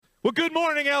Well, good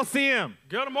morning, LCM.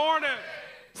 Good morning.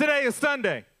 Today is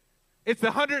Sunday. It's the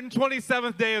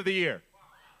 127th day of the year,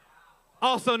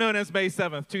 also known as May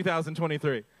 7th,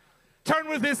 2023. Turn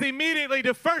with us immediately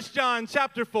to 1 John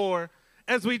chapter 4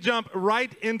 as we jump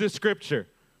right into Scripture.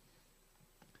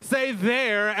 Say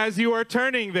there as you are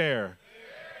turning there.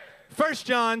 1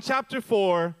 John chapter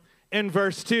 4 and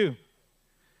verse 2.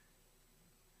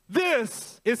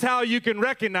 This is how you can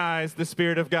recognize the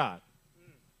Spirit of God.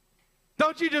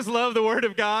 Don't you just love the Word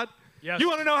of God? Yes. You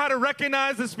want to know how to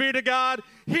recognize the Spirit of God?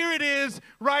 Here it is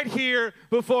right here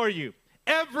before you.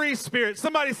 Every spirit,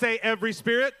 somebody say every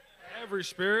spirit. Every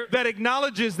spirit that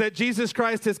acknowledges that Jesus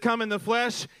Christ has come in the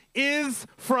flesh is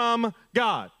from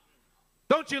God.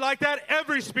 Don't you like that?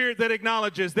 Every spirit that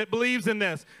acknowledges, that believes in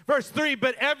this. Verse 3,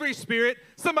 but every spirit,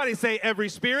 somebody say every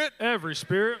spirit. Every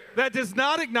spirit that does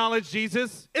not acknowledge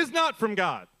Jesus is not from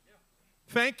God.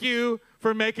 Thank you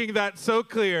for making that so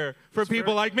clear for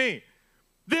people like me.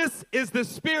 This is the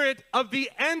spirit of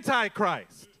the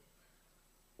Antichrist.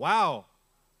 Wow.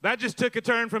 That just took a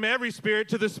turn from every spirit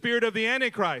to the spirit of the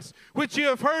Antichrist, which you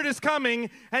have heard is coming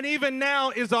and even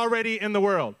now is already in the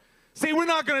world. See, we're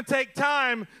not going to take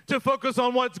time to focus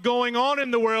on what's going on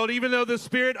in the world, even though the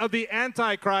spirit of the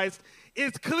Antichrist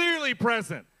is clearly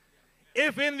present.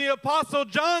 If in the Apostle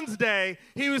John's day,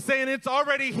 he was saying it's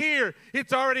already here,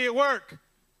 it's already at work,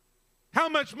 how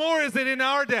much more is it in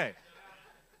our day?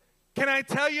 Can I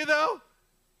tell you, though,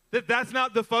 that that's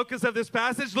not the focus of this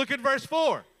passage? Look at verse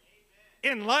 4.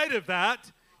 In light of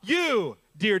that, you,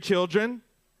 dear children,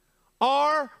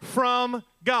 are from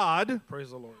God.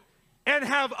 Praise the Lord. And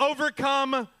have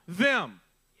overcome them.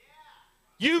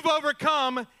 You've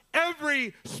overcome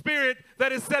every spirit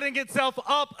that is setting itself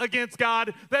up against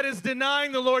God, that is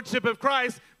denying the lordship of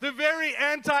Christ, the very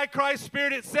Antichrist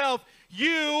spirit itself.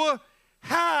 You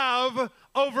have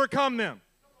overcome them.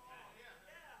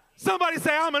 Somebody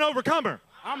say, I'm an overcomer.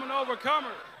 I'm an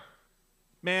overcomer.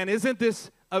 Man, isn't this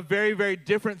a very, very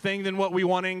different thing than what we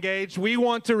want to engage? We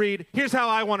want to read, here's how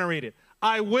I want to read it.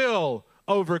 I will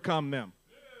overcome them.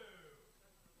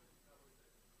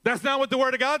 That's not what the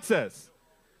Word of God says.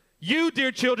 You,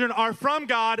 dear children, are from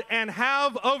God and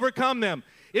have overcome them.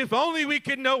 If only we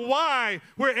could know why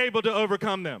we're able to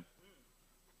overcome them.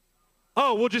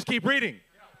 Oh, we'll just keep reading.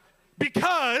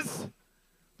 Because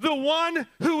the one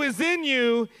who is in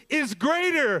you is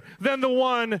greater than the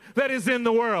one that is in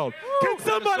the world. Can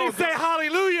somebody say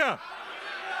hallelujah?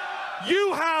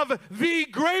 You have the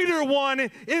greater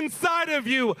one inside of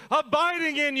you,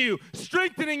 abiding in you,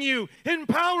 strengthening you,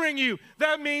 empowering you.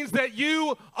 That means that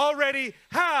you already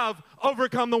have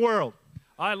overcome the world.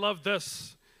 I love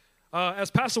this. As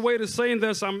Pastor Wade is saying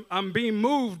this, I'm being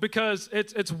moved because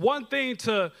it's one thing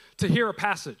to hear a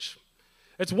passage.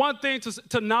 It's one thing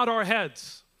to nod our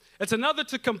heads. It's another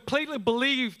to completely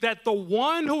believe that the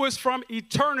one who is from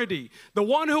eternity, the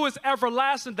one who is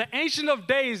everlasting, the Ancient of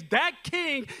Days, that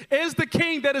King is the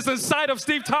King that is inside of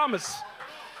Steve Thomas.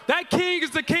 That King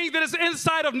is the King that is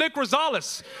inside of Nick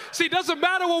Rosales. See, it doesn't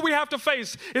matter what we have to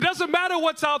face. It doesn't matter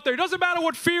what's out there. It doesn't matter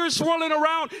what fear is swirling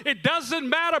around. It doesn't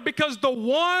matter because the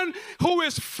one who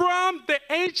is from the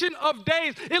Ancient of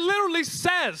Days, it literally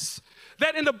says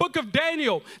that in the book of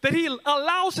Daniel, that he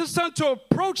allows his son to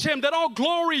approach him, that all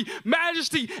glory,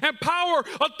 majesty, and power,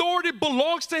 authority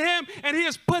belongs to him, and he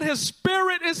has put his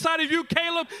spirit inside of you,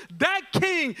 Caleb. That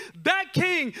king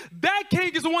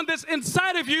is the one that's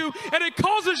inside of you, and it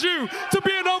causes you to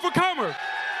be an overcomer.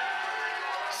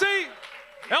 See,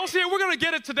 LCA, we're going to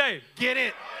get it today. Get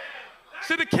it.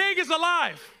 See, the king is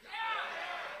alive.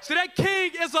 See, that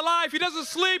king is alive. He doesn't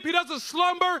sleep. He doesn't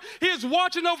slumber. He is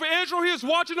watching over Israel. He is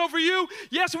watching over you.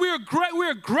 Yes, we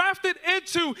are grafted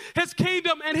into his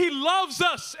kingdom, and he loves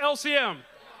us, LCM.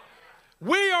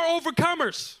 We are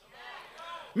overcomers.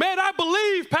 Man, I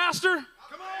believe, Pastor.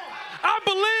 I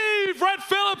believe, Red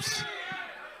Phillips.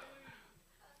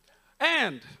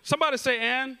 And, somebody say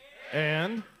and.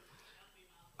 And.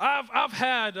 I've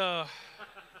had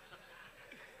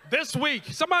this week.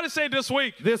 Somebody say this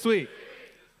week. This week.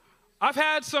 I've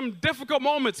had some difficult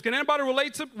moments. Can anybody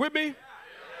relate with me?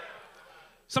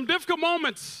 Some difficult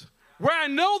moments where I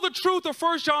know the truth of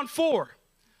 1 John 4,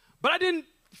 but I didn't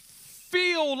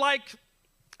feel like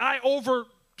I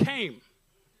overcame.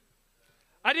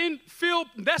 I didn't feel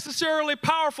necessarily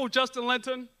powerful, Justin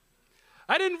Linton.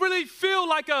 I didn't really feel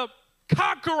like a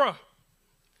conqueror.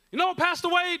 You know, Pastor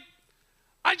Wade,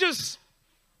 I just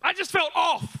felt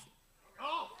off.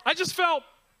 I just felt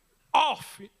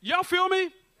off. Y'all feel me?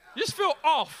 You just feel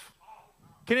off.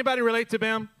 Can anybody relate to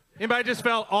Bam? Anybody just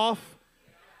felt off?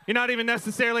 You're not even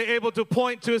necessarily able to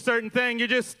point to a certain thing. You're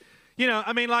just, you know,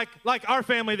 I mean, like our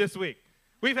family this week.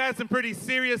 We've had some pretty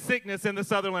serious sickness in the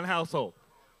Sutherland household.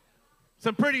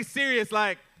 Some pretty serious,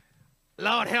 like,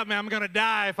 Lord help me, I'm going to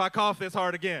die if I cough this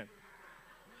hard again.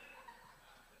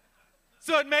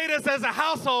 So it made us as a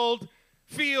household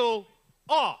feel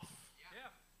off.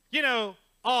 You know,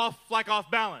 off, like off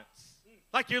balance.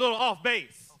 Like you're a little off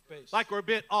base. Like we're a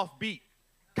bit off beat.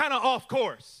 Kind of off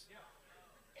course.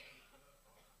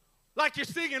 Like you're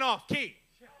singing off key.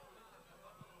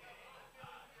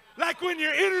 Like when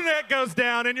your internet goes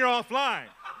down and you're offline.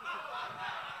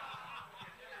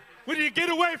 When you get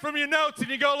away from your notes and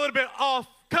you go a little bit off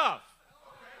cuff.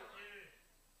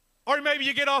 Or maybe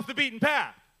you get off the beaten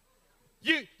path.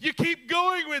 You keep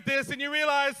going with this and you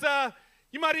realize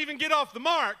you might even get off the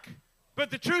mark. But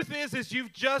the truth is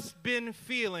you've just been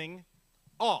feeling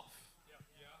off.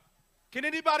 Can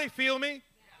anybody feel me?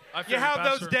 You have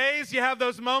those days, you have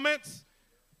those moments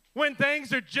when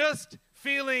things are just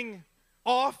feeling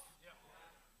off.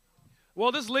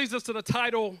 Well, this leads us to the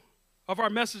title of our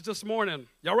message this morning.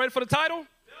 Y'all ready for the title?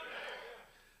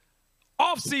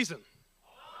 Off season.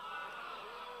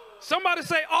 Somebody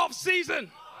say off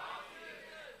season.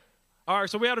 All right,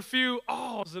 so we had a few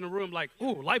ahs in the room like,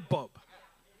 ooh, light bulb.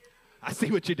 I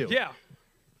see what you do. Yeah.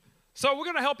 So we're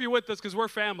going to help you with this because we're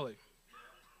family.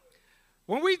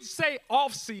 When we say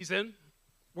off season,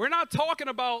 we're not talking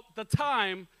about the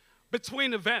time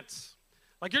between events.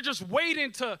 Like you're just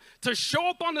waiting to show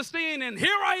up on the scene and here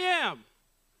I am.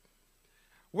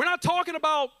 We're not talking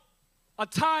about a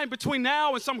time between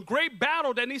now and some great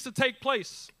battle that needs to take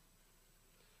place.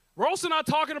 We're also not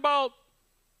talking about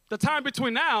the time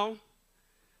between now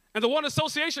and the One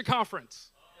Association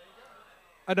Conference.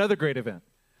 Another great event.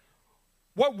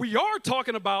 What we are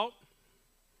talking about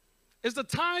is the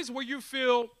times where you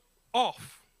feel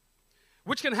off,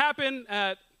 which can happen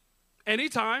at any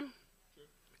time,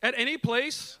 at any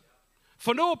place,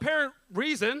 for no apparent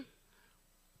reason,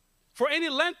 for any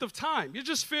length of time. You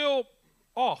just feel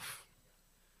off.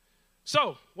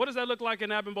 So, what does that look like in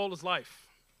Abimbola's life?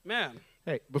 Man.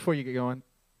 Hey, before you get going,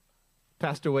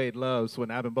 Pastor Wade loves when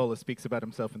Abimbola speaks about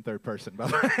himself in third person, by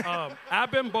the way.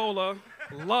 Abimbola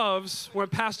loves when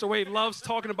Pastor Wade loves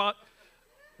talking about,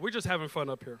 we're just having fun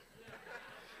up here.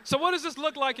 So what does this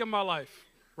look like in my life,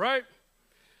 right?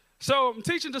 So I'm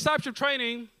teaching discipleship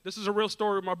training. This is a real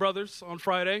story with my brothers on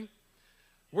Friday.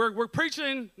 We're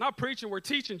teaching,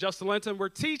 Justin Linton. We're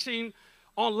teaching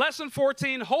on lesson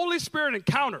 14, Holy Spirit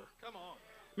Encounter. Come on.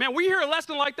 Man, we hear a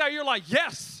lesson like that, you're like,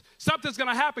 yes, something's going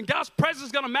to happen. God's presence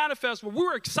is going to manifest. Well, we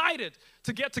were excited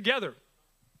to get together.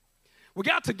 We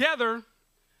got together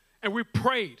and we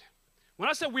prayed. When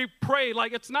I said we prayed,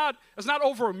 like it's not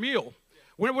over a meal.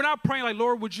 We're not praying like,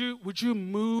 Lord, would you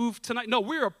move tonight? No,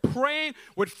 we are praying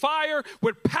with fire,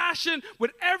 with passion,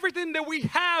 with everything that we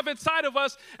have inside of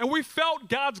us, and we felt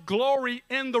God's glory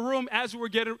in the room as we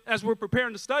were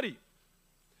preparing to study.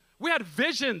 We had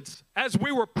visions as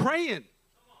we were praying.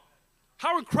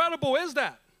 How incredible is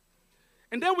that?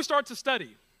 And then we started to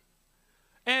study.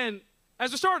 And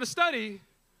as we started to study,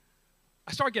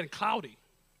 I started getting cloudy.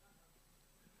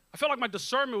 I felt like my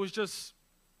discernment was just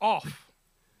off.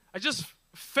 I just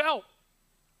felt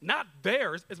not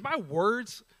there. Is my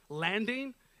words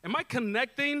landing? Am I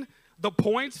connecting the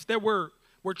points that we're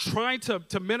trying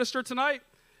to minister tonight?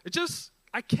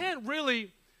 I can't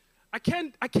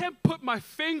put my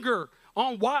finger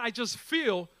on why I just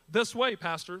feel this way,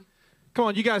 Pastor. Come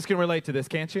on, you guys can relate to this,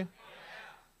 can't you?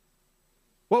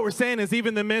 What we're saying is even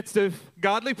in the midst of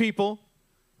godly people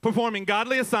performing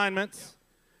godly assignments,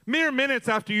 mere minutes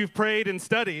after you've prayed and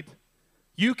studied,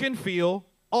 you can feel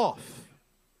off.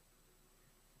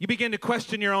 You begin to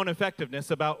question your own effectiveness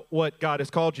about what God has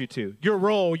called you to, your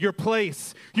role, your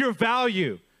place, your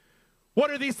value.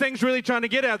 What are these things really trying to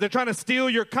get at? They're trying to steal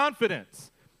your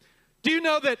confidence. Do you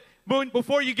know that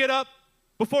before you get up,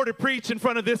 before to preach in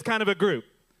front of this kind of a group,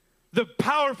 the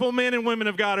powerful men and women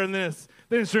of God are in this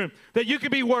room, that you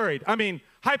could be worried,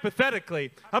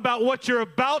 hypothetically, about what you're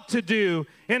about to do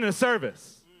in a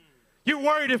service. You're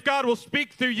worried if God will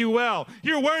speak through you well.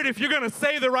 You're worried if you're going to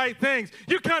say the right things.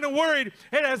 You're kind of worried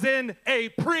as in a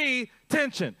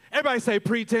pre-tension. Everybody say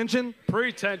pre-tension.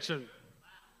 Pre-tension.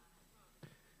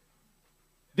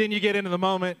 Then you get into the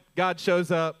moment. God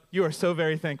shows up. You are so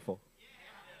very thankful.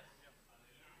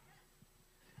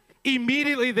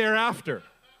 Immediately thereafter,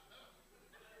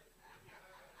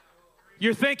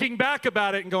 you're thinking back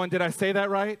about it and going, did I say that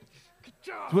right?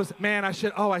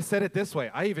 I said it this way.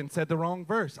 I even said the wrong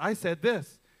verse. I said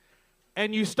this.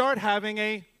 And you start having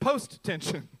a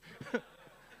post-tension.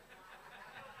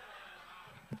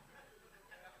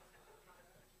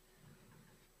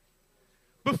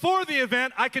 Before the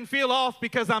event, I can feel off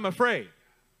because I'm afraid.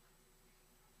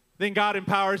 Then God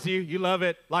empowers you. You love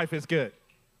it. Life is good.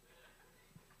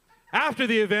 After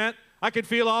the event, I could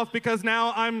feel off because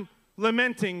now I'm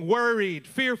lamenting, worried,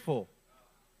 fearful.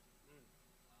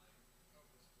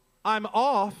 I'm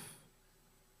off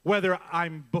whether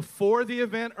I'm before the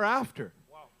event or after.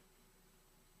 Wow.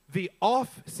 The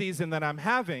off season that I'm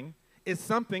having is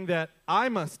something that I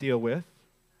must deal with.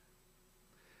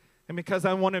 And because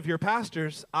I'm one of your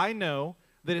pastors, I know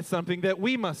that it's something that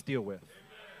we must deal with.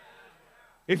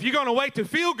 If you're going to wait to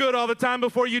feel good all the time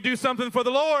before you do something for the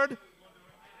Lord,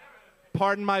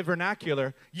 pardon my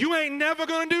vernacular, you ain't never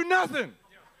going to do nothing.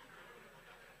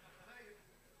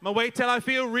 I'm going to wait till I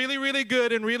feel really, really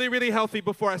good and really, really healthy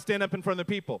before I stand up in front of the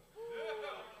people.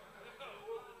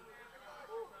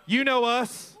 You know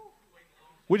us.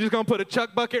 We're just going to put a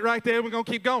chuck bucket right there and we're going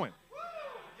to keep going.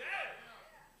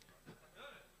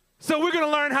 So we're going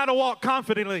to learn how to walk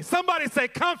confidently. Somebody say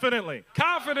confidently.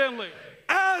 Confidently.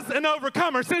 As an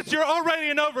overcomer, since you're already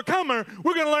an overcomer,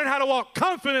 we're going to learn how to walk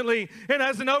confidently and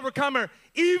as an overcomer,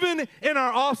 even in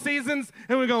our off seasons,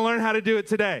 and we're going to learn how to do it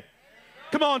today.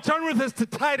 Come on, turn with us to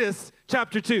Titus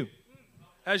chapter 2.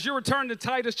 As you return to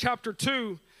Titus chapter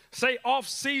 2, say off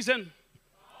season.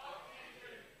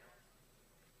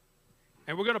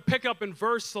 And we're going to pick up in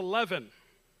verse 11.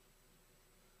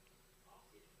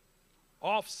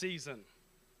 Off season.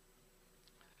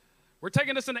 We're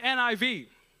taking this in the NIV.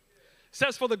 It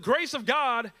says, for the grace of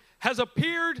God has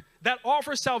appeared that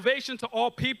offers salvation to all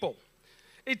people.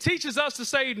 It teaches us to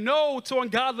say no to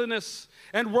ungodliness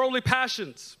and worldly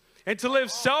passions, and to live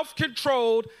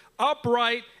self-controlled,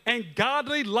 upright, and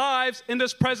godly lives in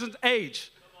this present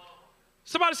age.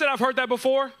 Somebody said, I've heard that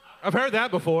before. I've heard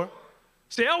that before.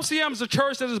 See, LCM is a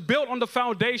church that is built on the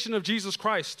foundation of Jesus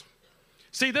Christ.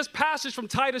 See, this passage from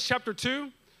Titus chapter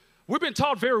 2, we've been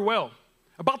taught very well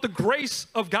about the grace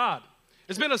of God.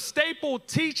 It's been a staple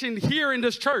teaching here in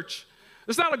this church.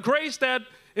 It's not a grace that,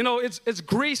 it's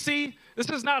greasy. This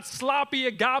is not sloppy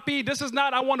agape. This is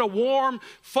not, I want a warm,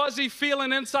 fuzzy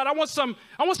feeling inside. I want some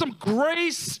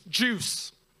grace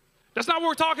juice. That's not what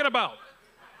we're talking about,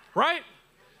 right?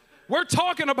 We're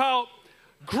talking about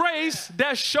grace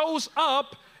that shows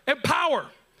up in power.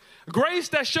 Grace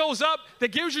that shows up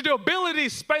that gives you the ability,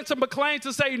 Spencer McLean,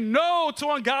 to say no to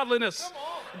ungodliness.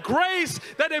 Grace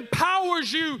that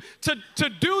empowers you to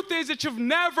do things that you've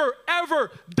never,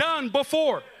 ever done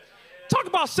before. Talk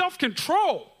about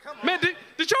self-control. Man,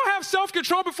 did y'all have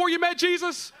self-control before you met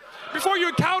Jesus? Before you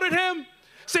encountered him?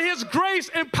 See, his grace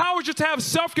empowers you to have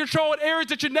self-control in areas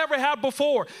that you never had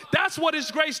before. That's what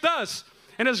his grace does.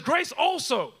 And his grace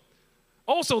also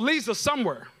leads us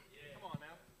somewhere.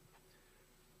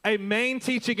 A main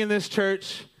teaching in this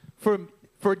church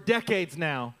for decades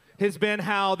now has been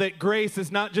how that grace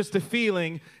is not just a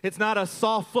feeling. It's not a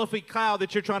soft, fluffy cloud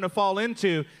that you're trying to fall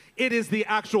into. It is the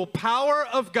actual power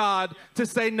of God to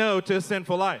say no to a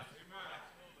sinful life.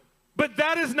 But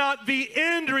that is not the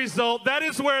end result. That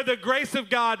is where the grace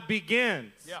of God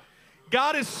begins. Yeah.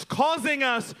 God is causing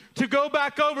us to go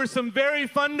back over some very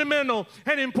fundamental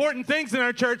and important things in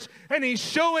our church, and he's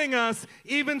showing us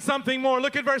even something more.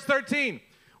 Look at verse 13.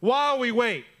 While we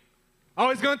wait. Oh,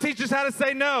 he's going to teach us how to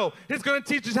say no. He's going to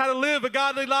teach us how to live a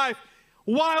godly life.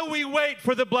 While we wait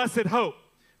for the blessed hope,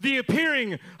 the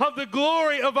appearing of the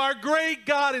glory of our great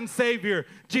God and Savior,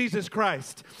 Jesus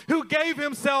Christ, who gave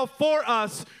himself for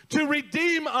us to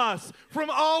redeem us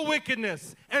from all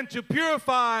wickedness and to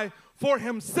purify for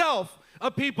himself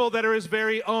a people that are his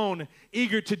very own,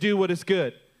 eager to do what is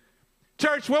good.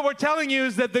 Church, what we're telling you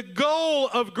is that the goal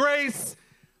of grace,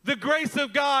 the grace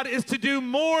of God, is to do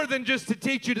more than just to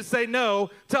teach you to say no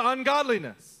to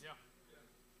ungodliness.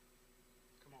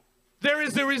 There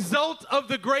is a result of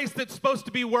the grace that's supposed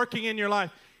to be working in your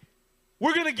life.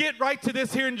 We're going to get right to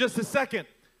this here in just a second.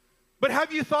 But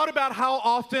have you thought about how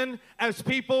often as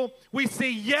people we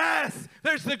see, yes,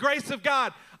 there's the grace of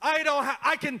God.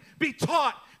 I can be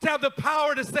taught to have the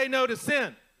power to say no to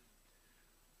sin.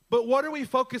 But what are we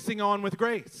focusing on with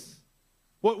grace?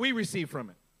 What we receive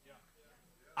from it.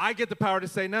 I get the power to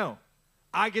say no.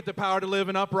 I get the power to live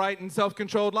an upright and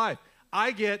self-controlled life.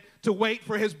 I get to wait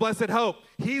for his blessed hope.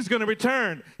 He's going to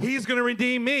return. He's going to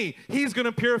redeem me. He's going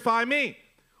to purify me.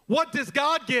 What does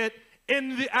God get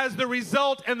as the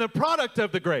result and the product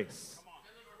of the grace?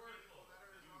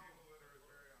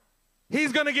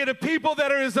 He's going to get a people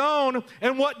that are his own.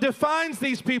 And what defines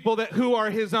these people who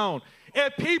are his own? A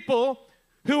people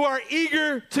who are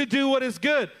eager to do what is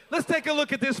good. Let's take a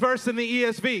look at this verse in the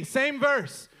ESV. Same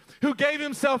verse. Who gave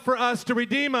himself for us to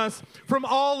redeem us from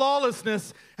all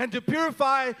lawlessness and to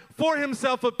purify for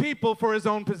himself a people for his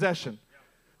own possession,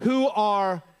 who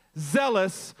are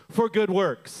zealous for good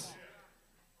works.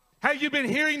 Have you been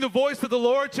hearing the voice of the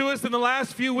Lord to us in the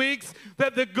last few weeks?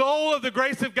 That the goal of the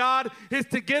grace of God is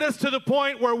to get us to the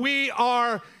point where we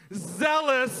are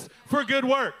zealous for good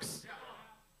works.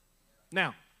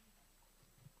 Now,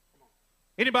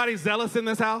 anybody zealous in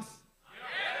this house?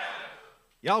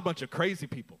 Y'all a bunch of crazy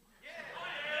people.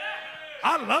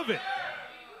 I love it.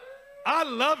 I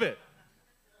love it.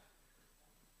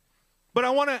 But I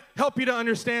want to help you to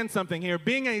understand something here.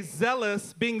 Being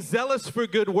zealous for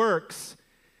good works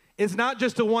is not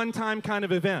just a one-time kind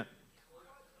of event.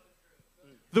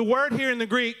 The word here in the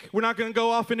Greek, we're not going to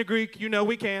go off into Greek. You know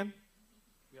we can.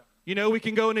 You know we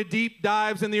can go into deep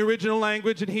dives in the original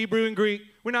language in Hebrew and Greek.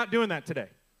 We're not doing that today.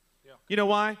 You know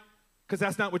why? Because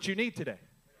that's not what you need today.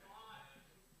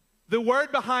 The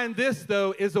word behind this,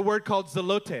 though, is a word called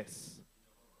zelotes.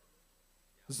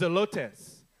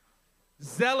 Zelotes.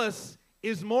 Zealous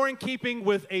is more in keeping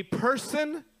with a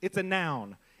person. It's a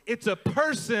noun. It's a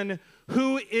person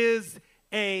who is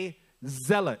a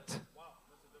zealot.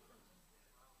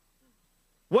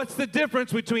 What's the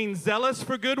difference between zealous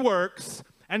for good works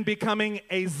and becoming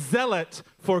a zealot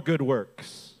for good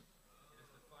works?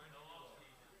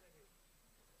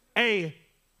 A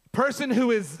person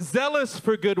who is zealous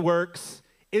for good works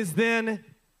is then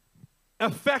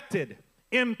affected,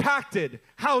 impacted.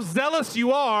 How zealous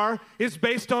you are is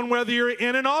based on whether you're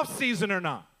in an off season or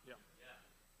not.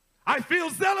 I feel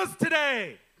zealous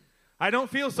today. I don't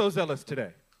feel so zealous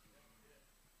today.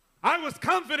 I was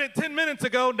confident 10 minutes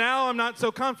ago. Now I'm not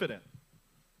so confident.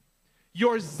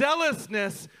 Your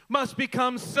zealousness must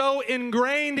become so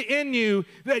ingrained in you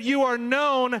that you are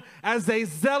known as a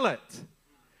zealot.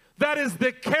 That is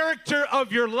the character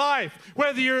of your life.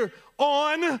 Whether you're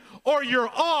on or you're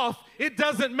off, it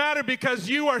doesn't matter because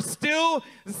you are still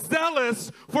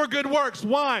zealous for good works.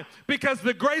 Why? Because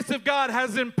the grace of God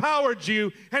has empowered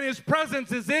you and His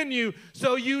presence is in you,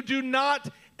 so you do not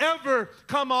ever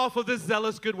come off of the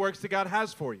zealous good works that God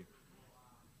has for you.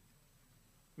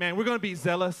 Man, we're going to be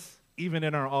zealous even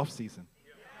in our off season.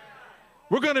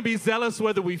 We're going to be zealous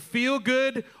whether we feel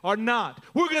good or not.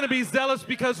 We're going to be zealous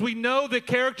because we know the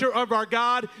character of our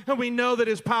God and we know that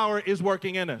His power is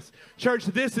working in us. Church,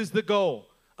 this is the goal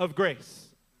of grace.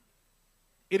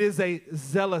 It is a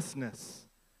zealousness,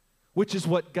 which is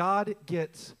what God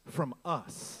gets from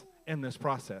us in this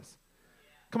process.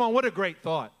 Come on, what a great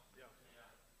thought.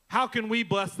 How can we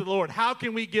bless the Lord? How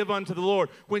can we give unto the Lord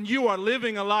when you are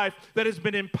living a life that has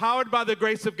been empowered by the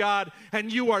grace of God and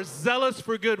you are zealous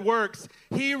for good works?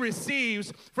 He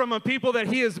receives from a people that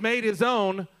He has made His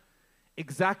own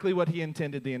exactly what He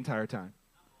intended the entire time.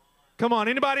 Come on,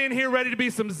 anybody in here ready to be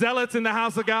some zealots in the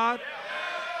house of God?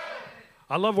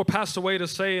 I love what Pastor Wade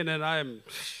is saying, and I'm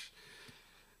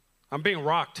being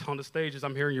rocked on the stage as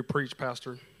I'm hearing you preach,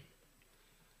 Pastor.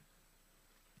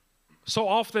 So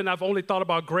often I've only thought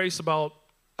about grace thought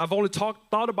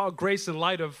about grace in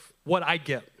light of what I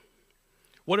get,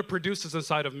 what it produces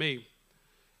inside of me.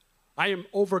 I am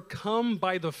overcome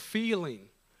by the feeling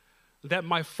that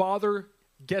my Father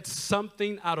gets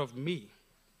something out of me.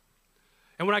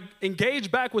 And when I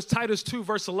engage back with Titus 2,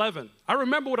 verse 11, I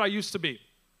remember what I used to be.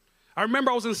 I remember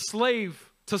I was enslaved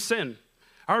to sin.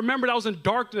 I remember I was in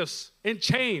darkness, in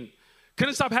chain.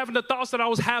 Couldn't stop having the thoughts that I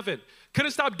was having.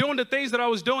 Couldn't stop doing the things that I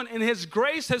was doing. And His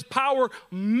grace, His power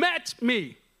met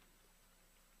me.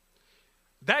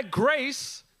 That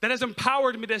grace that has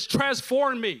empowered me, that's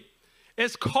transformed me,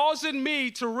 is causing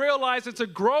me to realize and to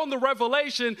grow in the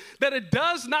revelation that it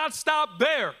does not stop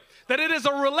there. That it is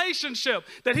a relationship.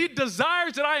 That He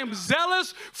desires that I am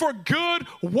zealous for good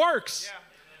works.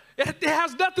 Yeah. It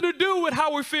has nothing to do with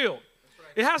how we feel. Right.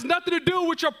 It has nothing to do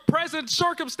with your present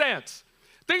circumstance.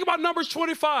 Think about Numbers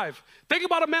 25. Think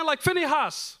about a man like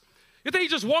Phinehas. You think he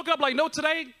just woke up like, no,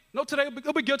 today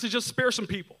it'll be good to just spare some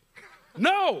people.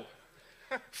 No.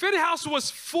 Phinehas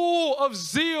was full of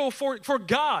zeal for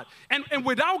God. And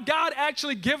without God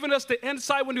actually giving us the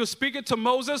insight when He was speaking to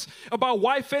Moses about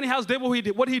why Phinehas did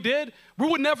what he did, we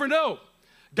would never know.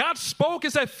 God spoke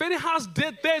and said, Phinehas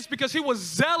did this because he was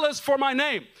zealous for my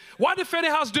name. Why did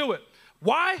Phinehas do it?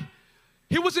 Why?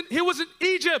 He was in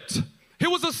Egypt. He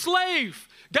was a slave.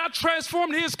 God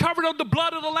transformed. He is covered of the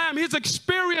blood of the Lamb. He's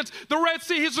experienced the Red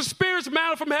Sea. He's experienced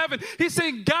manna from heaven. He's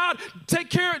saying, God, take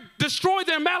care, destroy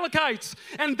the Amalekites.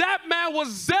 And that man was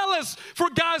zealous for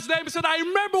God's name. He said, I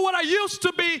remember what I used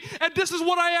to be, and this is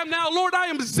what I am now. Lord, I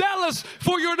am zealous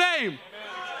for your name. Amen.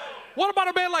 What about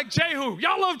a man like Jehu?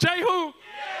 Y'all love Jehu? Yeah.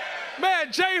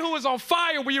 Man, Jehu is on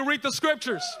fire when you read the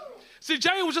scriptures. See,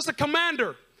 Jehu was just a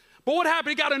commander. But what happened?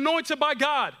 He got anointed by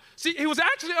God. See, he was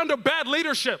actually under bad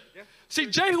leadership. Yeah. See,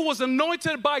 Jehu was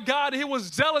anointed by God. He was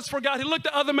zealous for God. He looked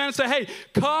at other men and said, hey,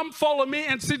 come follow me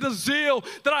and see the zeal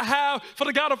that I have for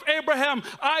the God of Abraham,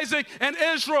 Isaac, and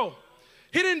Israel.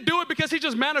 He didn't do it because he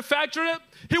just manufactured it.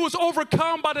 He was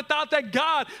overcome by the thought that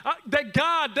God,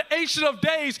 the Ancient of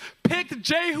Days, picked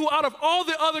Jehu out of all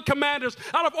the other commanders,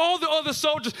 out of all the other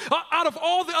soldiers, out of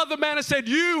all the other men and said,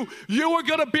 you are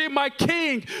going to be my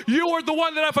king. You are the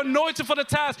one that I've anointed for the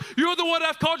task. You're the one that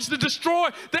I've called you to destroy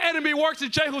the enemy works.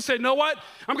 And Jehu said, you know what?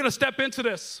 I'm going to step into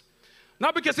this.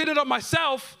 Not because I did it of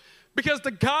myself, because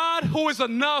the God who is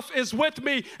enough is with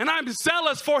me, and I'm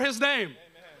zealous for his name.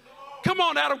 Come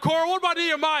on, Adam Cora. What about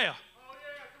Nehemiah?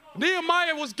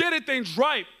 Nehemiah was getting things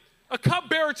right. A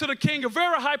cupbearer to the king, a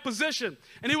very high position.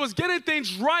 And he was getting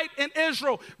things right in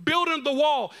Israel, building the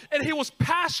wall. And he was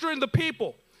pastoring the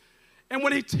people. And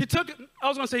when he took, I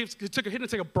was going to say he didn't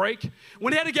take a break.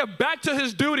 When he had to get back to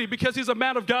his duty because he's a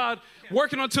man of God,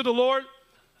 working unto the Lord.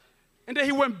 And then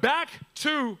he went back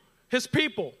to his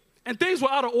people. And things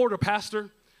were out of order, pastor.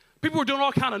 People were doing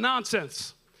all kind of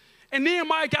nonsense. And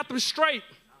Nehemiah got them straight.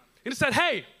 And he said,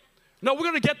 hey, no, we're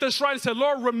going to get this right. He said,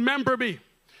 Lord, remember me.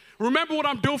 Remember what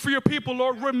I'm doing for your people,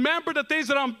 Lord. Remember the things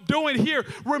that I'm doing here.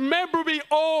 Remember me,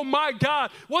 oh my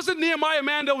God. Wasn't Nehemiah a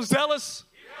man that was zealous?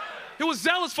 Yeah. He was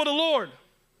zealous for the Lord.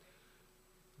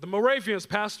 The Moravians,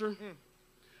 pastor.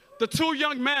 The two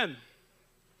young men.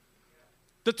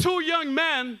 The two young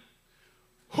men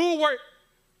who were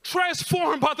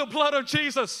transformed by the blood of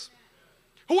Jesus.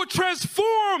 Who were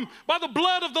transformed by the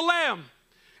blood of the Lamb.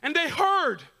 And they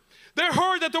heard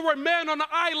that there were men on the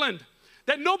island,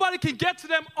 that nobody can get to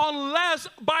them unless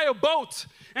by a boat.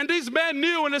 And these men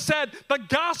knew, and they said, the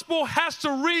gospel has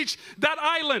to reach that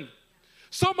island.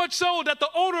 So much so that the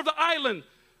owner of the island,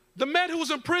 the man who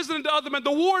was imprisoning the other men,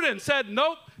 the warden, said,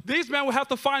 nope, these men will have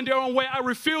to find their own way. I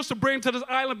refuse to bring them to this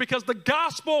island because the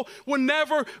gospel will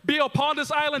never be upon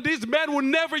this island. These men will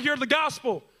never hear the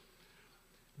gospel.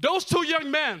 Those two young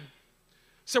men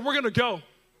said, we're going to go.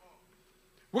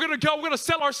 We're going to go. We're going to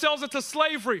sell ourselves into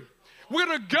slavery. We're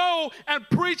going to go and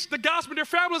preach the gospel. And their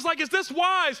family's like, is this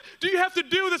wise? Do you have to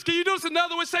do this? Can you do this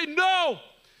another way? Say, no.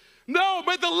 No,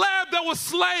 may the Lamb that was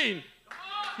slain.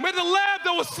 May the Lamb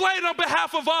that was slain on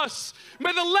behalf of us.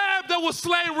 May the Lamb that was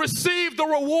slain receive the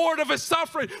reward of his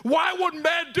suffering. Why would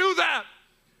men do that?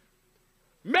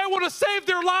 Men want to save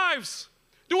their lives.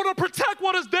 They want to protect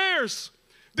what is theirs.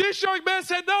 These young men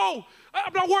said, no,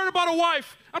 I'm not worried about a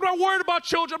wife. I'm not worried about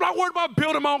children. I'm not worried about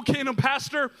building my own kingdom,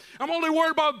 pastor. I'm only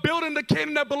worried about building the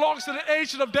kingdom that belongs to the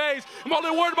Ancient of Days. I'm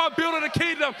only worried about building a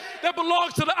kingdom that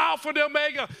belongs to the Alpha and the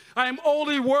Omega. I am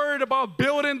only worried about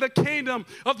building the kingdom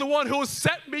of the one who has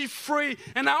set me free.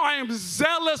 And now I am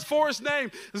zealous for his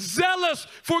name, zealous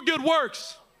for good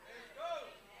works.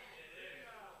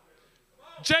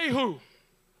 Jehu,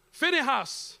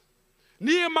 Phinehas,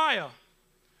 Nehemiah,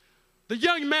 the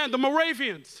young man, the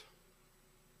Moravians.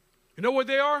 You know where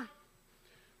they are?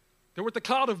 They're with the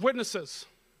cloud of witnesses.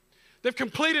 They've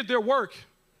completed their work.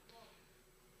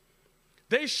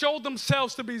 They showed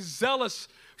themselves to be zealous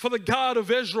for the God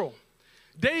of Israel.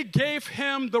 They gave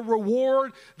him the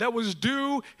reward that was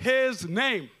due his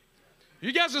name.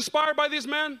 You guys inspired by these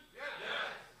men? Yes.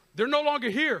 They're no longer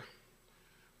here.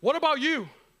 What about you?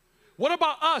 What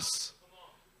about us?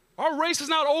 Our race is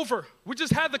not over. We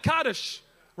just had the Kaddish,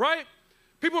 right?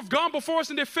 People have gone before us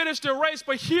and they finished their race,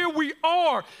 but here we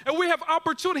are, and we have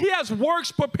opportunity. He has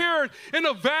works prepared in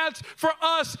advance for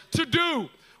us to do.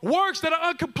 Works that are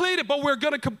uncompleted, but we're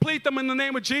going to complete them in the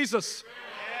name of Jesus.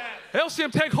 Yes.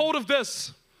 LCM, take hold of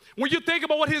this. When you think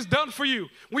about what he's done for you,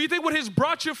 when you think what he's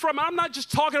brought you from, I'm not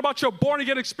just talking about your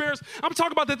born-again experience. I'm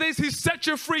talking about the things he's set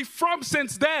you free from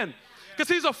since then, because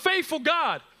he's a faithful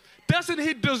God. Doesn't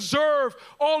he deserve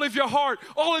all of your heart,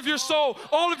 all of your soul,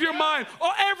 all of your mind,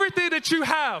 everything that you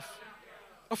have?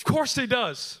 Of course he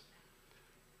does.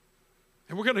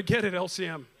 And we're going to get it,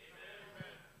 LCM.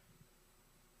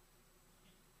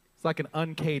 It's like an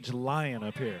uncaged lion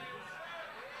up here.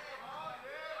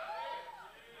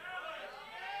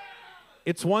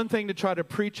 It's one thing to try to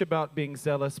preach about being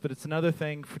zealous, but it's another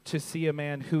thing to see a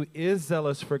man who is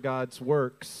zealous for God's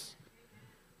works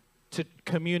to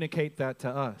communicate that to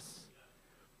us.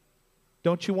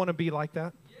 Don't you want to be like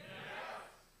that? Yes.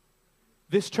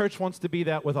 This church wants to be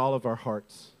that with all of our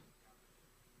hearts.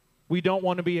 We don't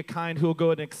want to be a kind who will go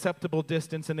an acceptable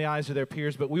distance in the eyes of their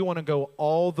peers, but we want to go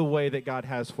all the way that God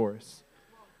has for us.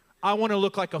 I want to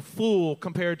look like a fool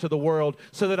compared to the world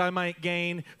so that I might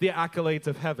gain the accolades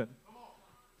of heaven.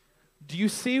 Do you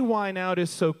see why now it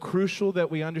is so crucial that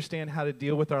we understand how to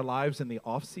deal with our lives in the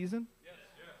off season? Yes.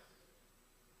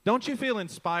 Don't you feel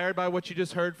inspired by what you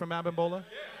just heard from Abimbola?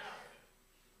 Yes.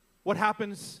 What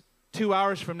happens 2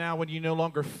 hours from now when you no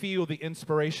longer feel the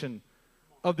inspiration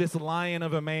of this lion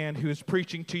of a man who is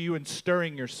preaching to you and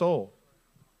stirring your soul?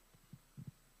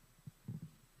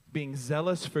 Being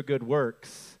zealous for good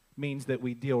works means that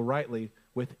we deal rightly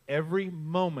with every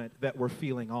moment that we're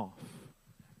feeling off.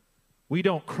 We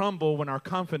don't crumble when our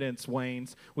confidence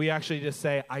wanes. We actually just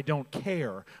say, I don't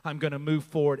care. I'm going to move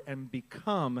forward and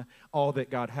become all that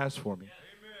God has for me.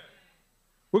 Amen.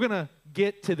 We're going to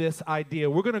get to this idea.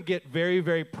 We're going to get very,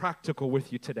 very practical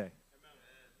with you today. Amen.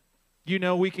 You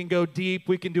know, we can go deep.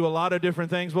 We can do a lot of different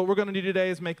things. What we're going to do today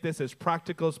is make this as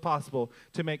practical as possible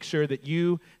to make sure that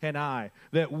you and I,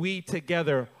 that we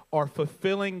together are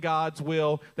fulfilling God's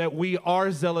will, that we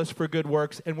are zealous for good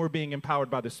works, and we're being empowered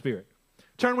by the Spirit.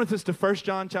 Turn with us to 1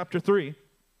 John chapter 3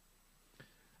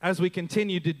 as we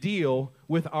continue to deal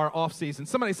with our off-season.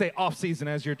 Somebody say off-season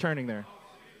as you're turning there.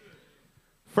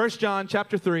 1 John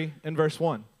chapter 3 and verse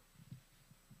 1.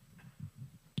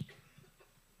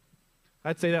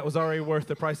 I'd say that was already worth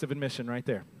the price of admission right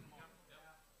there.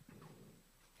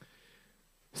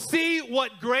 See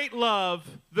what great love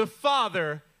the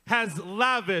Father has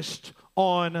lavished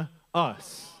on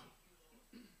us.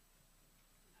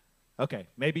 Okay,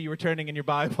 maybe you were turning in your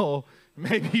Bible.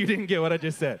 Maybe you didn't get what I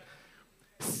just said.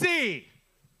 See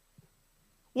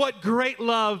what great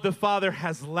love the Father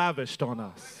has lavished on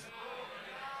us.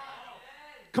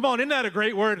 Come on, isn't that a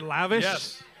great word, lavish?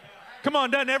 Yes. Come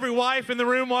on, doesn't every wife in the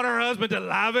room want her husband to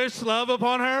lavish love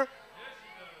upon her?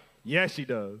 Yes, she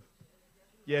does.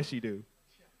 Yes, she do.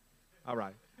 All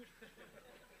right.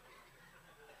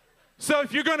 So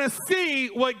if you're going to see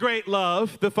what great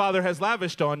love the Father has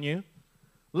lavished on you,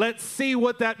 let's see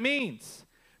what that means.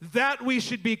 That we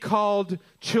should be called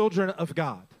children of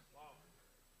God.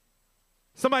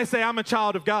 Somebody say, I'm a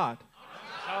child of God. I'm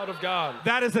a child of God.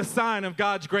 That is a sign of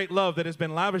God's great love that has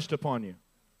been lavished upon you.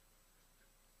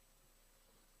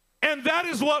 And that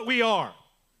is what we are.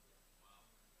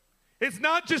 It's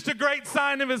not just a great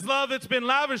sign of his love that's been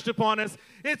lavished upon us.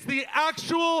 It's the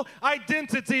actual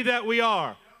identity that we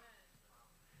are.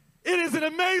 It is an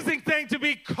amazing thing to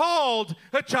be called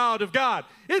a child of God.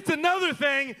 It's another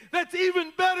thing that's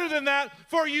even better than that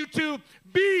for you to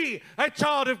be a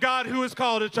child of God who is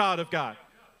called a child of God.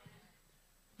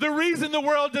 The reason the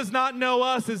world does not know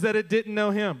us is that it didn't know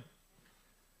him.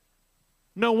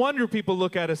 No wonder people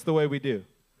look at us the way we do.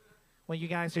 Well, you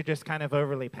guys are just kind of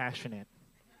overly passionate.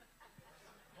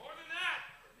 More than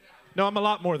that. No, I'm a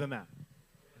lot more than that.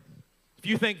 If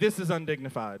you think this is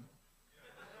undignified,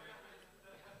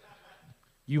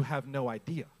 you have no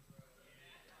idea.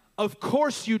 Of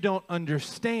course you don't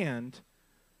understand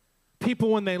people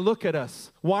when they look at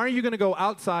us. Why are you going to go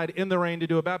outside in the rain to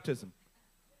do a baptism?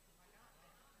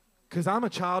 Because I'm a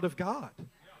child of God.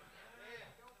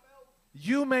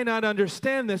 You may not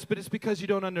understand this, but it's because you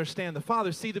don't understand the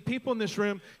Father. See, the people in this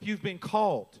room, you've been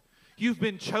called. You've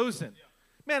been chosen.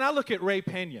 Man, I look at Ray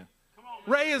Pena.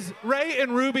 Ray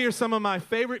and Ruby are some of my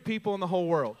favorite people in the whole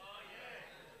world.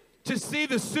 To see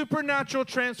the supernatural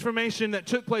transformation that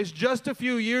took place just a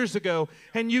few years ago,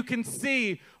 and you can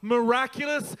see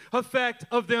miraculous effect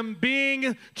of them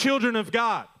being children of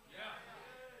God.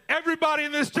 Everybody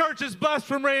in this church is blessed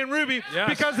from Ray and Ruby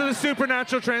because of the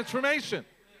supernatural transformation.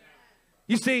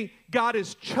 You see, God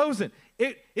is chosen.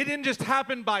 It didn't just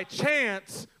happen by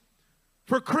chance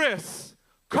for Chris,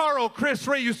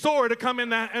 Ray Usora to come in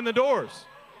the doors.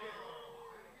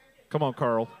 Come on,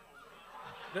 Carl.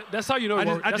 That's how you know we're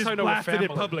family. I just blasted it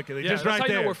publicly. Just right there. That's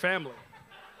how you know we're family.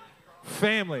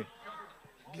 Family.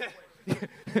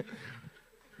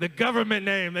 The government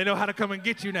name. They know how to come and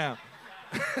get you now.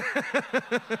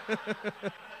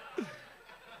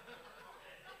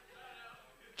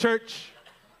 Church,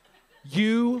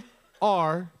 you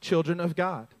are children of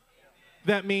God.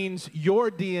 That means your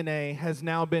DNA has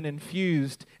now been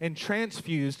infused and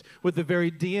transfused with the very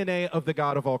DNA of the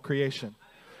God of all creation.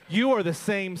 You are the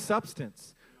same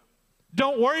substance.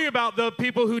 Don't worry about the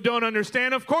people who don't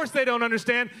understand. Of course they don't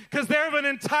understand because they're of an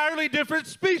entirely different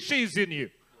species than you.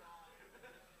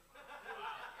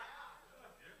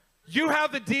 You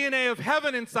have the DNA of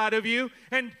heaven inside of you,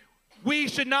 and we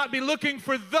should not be looking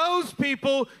for those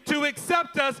people to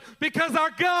accept us because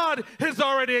our God has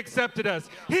already accepted us.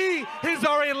 He has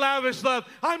already lavished love.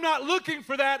 I'm not looking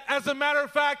for that. As a matter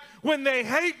of fact, when they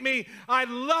hate me, I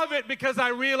love it because I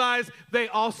realize they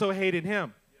also hated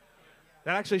him.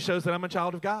 That actually shows that I'm a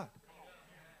child of God.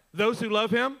 Those who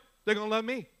love him, they're going to love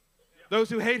me.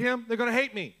 Those who hate him, they're going to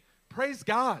hate me. Praise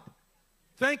God.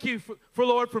 Thank you, for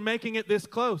Lord, for making it this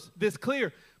close, this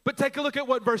clear. But take a look at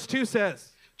what verse 2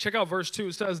 says. Check out verse 2.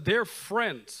 It says, dear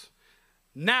friends,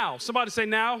 now, somebody say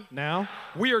now. Now.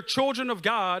 We are children of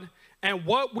God, and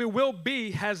what we will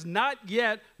be has not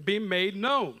yet been made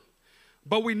known.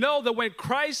 But we know that when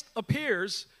Christ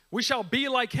appears, we shall be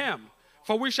like him,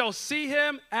 for we shall see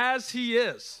him as he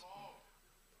is.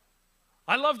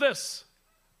 I love this.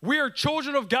 We are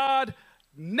children of God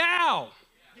now.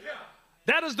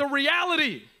 That is the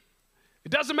reality.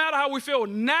 It doesn't matter how we feel.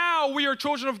 Now we are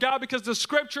children of God because the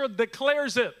scripture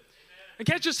declares it. And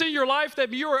can't you see in your life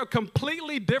that you are a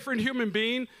completely different human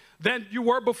being than you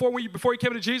were before you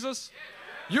came to Jesus?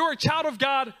 You're a child of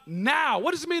God now.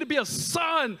 What does it mean to be a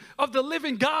son of the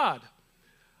living God?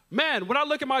 Man, when I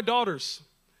look at my daughters,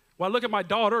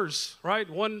 right?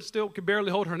 One still can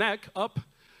barely hold her neck up,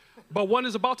 but one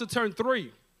is about to turn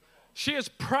 3. She is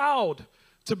proud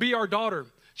to be our daughter.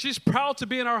 She's proud to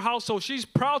be in our household. She's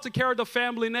proud to carry the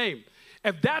family name.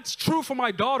 If that's true for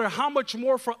my daughter, how much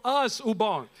more for us,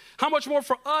 Ubon? How much more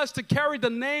for us to carry the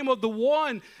name of the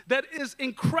one that is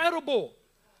incredible?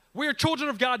 We are children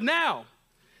of God now.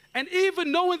 And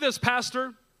even knowing this,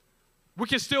 Pastor, we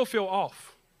can still feel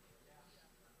off.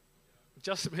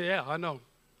 I know.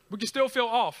 We can still feel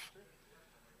off.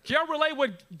 Can y'all relate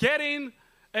with getting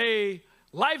a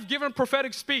life-giving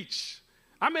prophetic speech?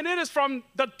 I mean, it is from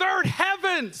the third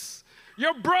heavens.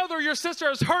 Your brother, your sister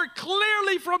has heard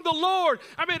clearly from the Lord.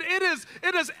 I mean, it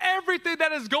is everything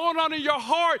that is going on in your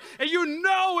heart, and you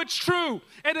know it's true.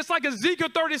 And it's like Ezekiel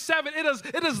 37.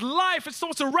 It is life. It's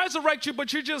supposed to resurrect you,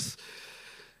 but you just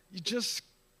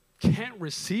can't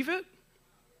receive it.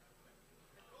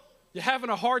 You're having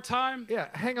a hard time. Yeah,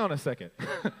 hang on a second.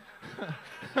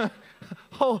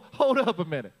 Hold up a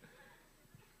minute.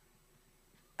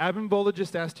 Abimbola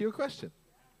just asked you a question.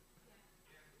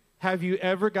 Have you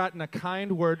ever gotten a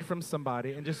kind word from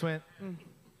somebody and just went,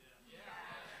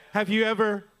 Have you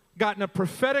ever gotten a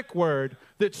prophetic word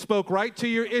that spoke right to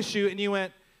your issue and you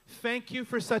went, thank you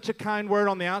for such a kind word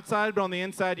on the outside, but on the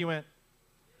inside you went,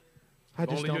 I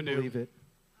just don't believe it.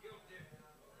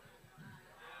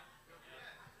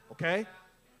 Okay?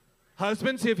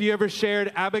 Husbands, have you ever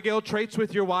shared Abigail traits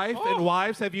with your wife? Oh. And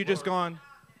wives, have you just gone,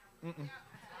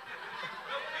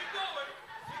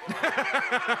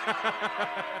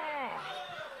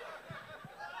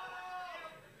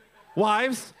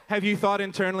 Wives, have you thought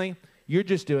internally, you're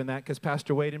just doing that because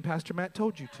Pastor Wade and Pastor Matt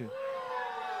told you to?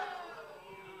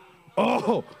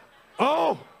 Oh!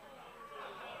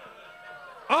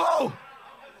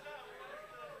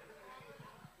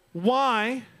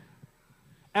 Why,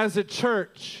 as a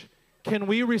church, can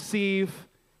we receive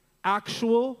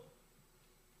actual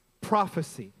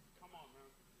prophecy?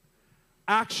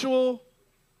 Actual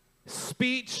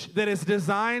speech that is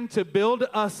designed to build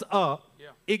us up,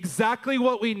 exactly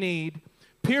what we need,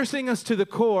 piercing us to the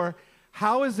core.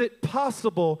 How is it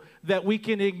possible that we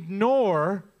can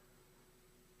ignore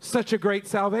such a great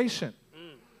salvation?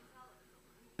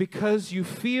 Because you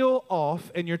feel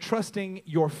off and you're trusting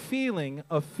your feeling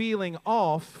of feeling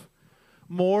off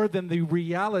more than the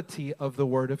reality of the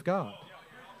Word of God.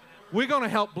 We're going to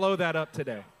help blow that up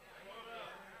today.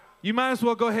 You might as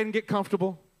well go ahead and get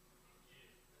comfortable,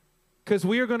 because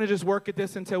we are going to just work at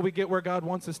this until we get where God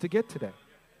wants us to get today.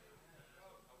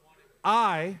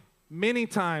 I, many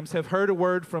times, have heard a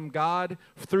word from God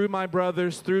through my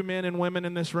brothers, through men and women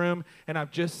in this room, and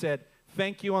I've just said,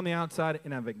 thank you on the outside,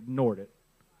 and I've ignored it.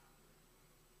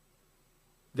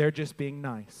 They're just being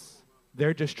nice.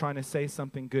 They're just trying to say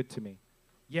something good to me.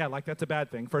 Yeah, like that's a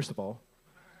bad thing, first of all.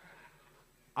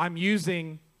 I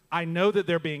know that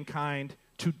they're being kind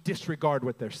to disregard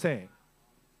what they're saying.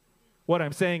 What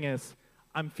I'm saying is,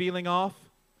 I'm feeling off,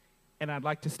 and I'd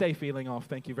like to stay feeling off.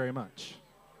 Thank you very much.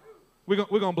 We're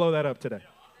going to blow that up today.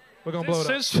 We're going to blow it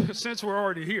up. Since we're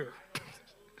already here.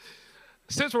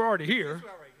 Since we're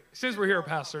here,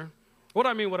 Pastor. What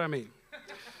I mean.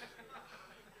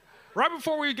 Right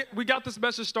before we got this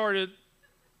message started,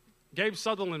 Gabe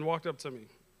Sutherland walked up to me.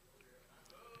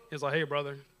 He's like, hey,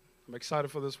 brother, I'm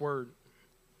excited for this word.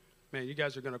 Man, you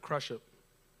guys are going to crush it.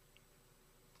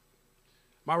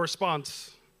 My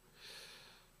response,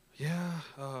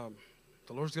 the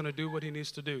Lord's going to do what he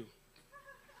needs to do.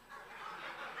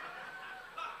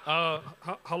 How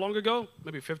long ago?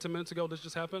 Maybe 15 minutes ago this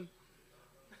just happened?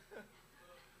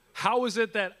 How is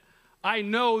it that I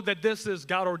know that this is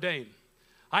God ordained?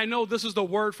 I know this is the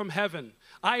word from heaven.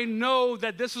 I know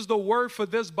that this is the word for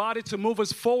this body to move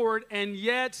us forward, and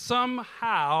yet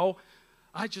somehow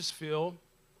I just feel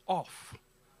off.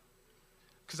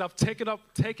 Because I've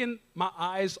taken my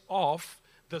eyes off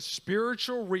the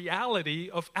spiritual reality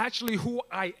of actually who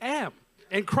I am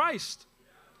in Christ.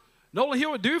 Nolan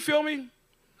Hewitt, do you feel me?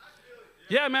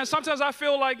 Yeah, man, sometimes I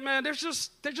feel like, man, there's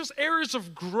just areas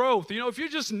of growth. You know, if you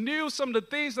just knew some of the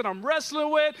things that I'm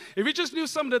wrestling with, if you just knew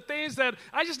some of the things that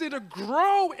I just need to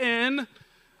grow in,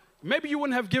 maybe you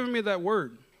wouldn't have given me that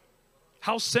word.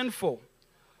 How sinful,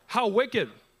 how wicked.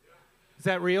 Is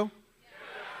that real?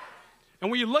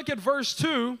 And when you look at verse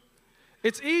 2,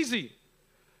 it's easy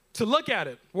to look at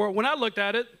it. Or when I looked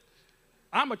at it,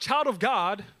 I'm a child of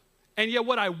God, and yet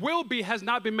what I will be has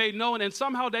not been made known, and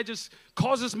somehow that just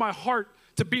causes my heart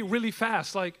to beat really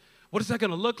fast. Like, what is that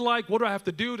going to look like? What do I have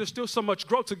to do? There's still so much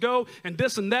growth to go, and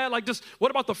this and that. Like, just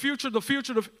what about the future,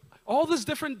 all these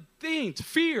different things,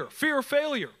 fear of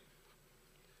failure.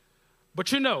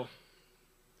 But you know,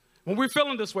 when we're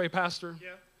feeling this way, Pastor,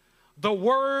 the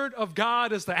Word of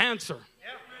God is the answer.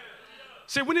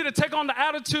 See, we need to take on the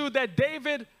attitude that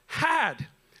David had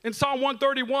in Psalm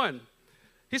 131.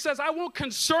 He says, I won't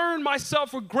concern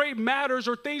myself with great matters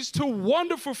or things too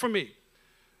wonderful for me.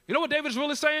 You know what David's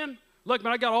really saying? Look,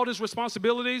 man, I got all these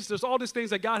responsibilities. There's all these things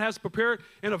that God has prepared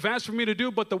in advance for me to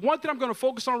do. But the one thing I'm going to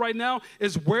focus on right now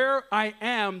is where I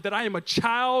am, that I am a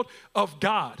child of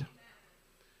God.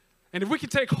 And if we can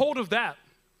take hold of that,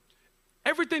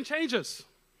 everything changes.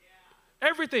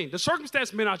 Everything. The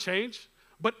circumstance may not change,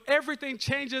 but everything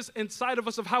changes inside of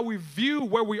us of how we view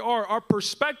where we are, our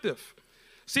perspective.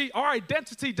 See, our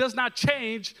identity does not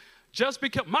change just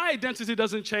because my identity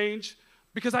doesn't change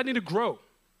because I need to grow.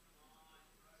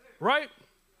 Right?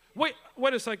 Wait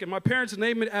a second. My parents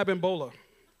named me Abimbola.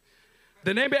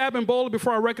 They named me Abimbola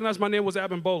before I recognized my name was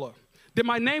Abimbola. Did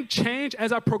my name change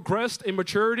as I progressed in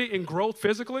maturity and growth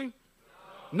physically?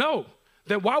 No.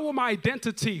 Then why will my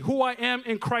identity, who I am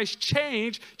in Christ,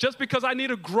 change just because I need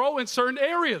to grow in certain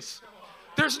areas?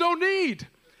 There's no need.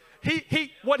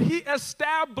 What he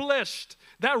established,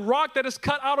 that rock that is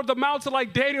cut out of the mountain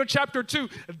like Daniel chapter 2,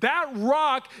 that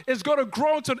rock is going to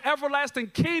grow into an everlasting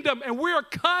kingdom, and we are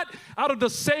cut out of the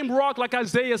same rock like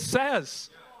Isaiah says.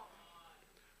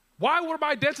 Why would my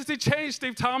identity change,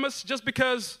 Steve Thomas? Just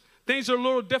because things are a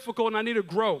little difficult and I need to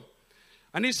grow.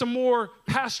 I need some more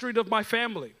pastoring of my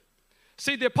family.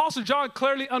 See, the Apostle John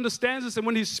clearly understands this, and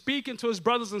when he's speaking to his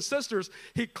brothers and sisters,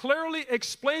 he clearly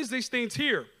explains these things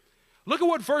here. Look at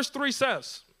what verse 3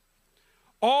 says.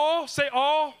 All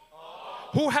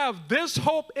who have this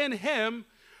hope in him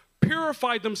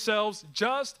purify themselves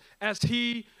just as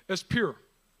he is pure.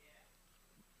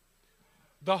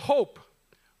 The hope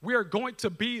we are going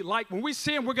to be like, when we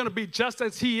see him, we're going to be just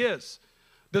as he is.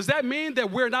 Does that mean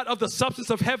that we're not of the substance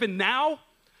of heaven now?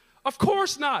 Of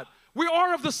course not. We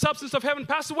are of the substance of heaven.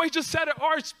 Pastor Wade just said it.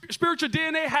 Our spiritual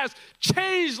DNA has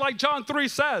changed, like John 3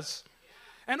 says.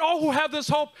 And all who have this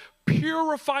hope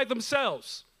purify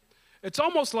themselves. It's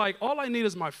almost like all I need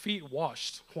is my feet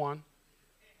washed, Juan.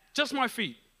 Just my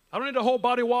feet. I don't need a whole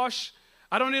body wash.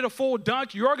 I don't need a full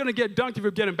dunk. You are going to get dunked if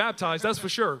you're getting baptized, that's for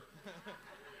sure.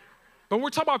 But when we're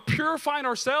talking about purifying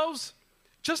ourselves,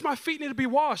 just my feet need to be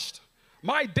washed.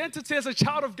 My identity as a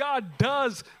child of God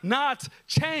does not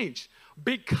change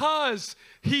because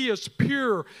he is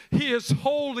pure. He is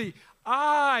holy.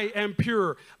 I am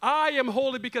pure. I am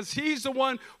holy because he's the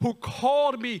one who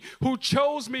called me, who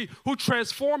chose me, who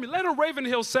transformed me. Leonard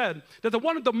Ravenhill said that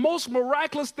one of the most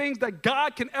miraculous things that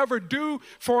God can ever do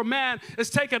for a man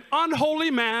is take an unholy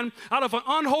man out of an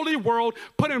unholy world,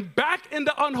 put him back in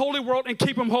the unholy world, and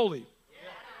keep him holy.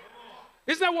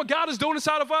 Isn't that what God is doing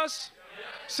inside of us?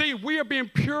 See, we are being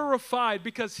purified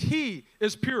because he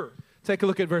is pure. Take a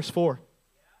look at verse 4.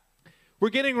 We're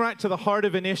getting right to the heart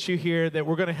of an issue here that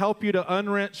we're going to help you to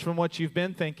unwrench from what you've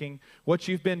been thinking, what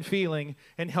you've been feeling,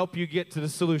 and help you get to the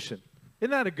solution. Isn't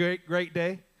that a great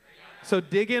day? So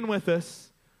dig in with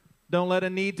us. Don't let a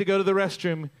need to go to the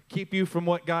restroom keep you from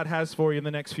what God has for you in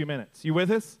the next few minutes. You with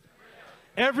us?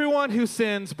 Everyone who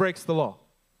sins breaks the law.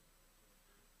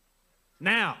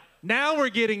 Now we're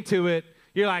getting to it.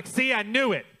 You're like, see, I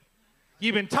knew it.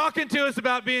 You've been talking to us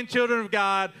about being children of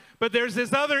God, but there's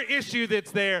this other issue that's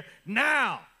there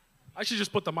now. I should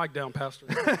just put the mic down, Pastor.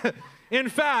 In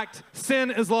fact,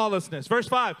 sin is lawlessness. Verse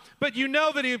 5, but you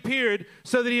know that he appeared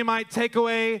so that he might take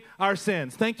away our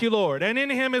sins. Thank you, Lord. And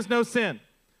in him is no sin.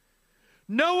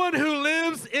 No one who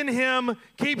lives in him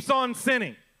keeps on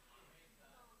sinning.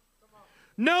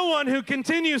 No one who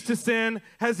continues to sin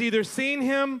has either seen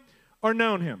him or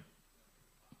known him.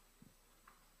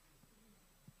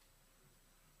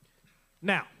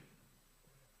 Now,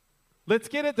 let's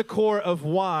get at the core of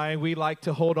why we like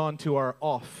to hold on to our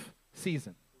off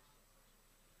season.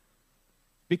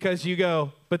 Because you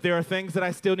go, but there are things that I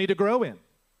still need to grow in.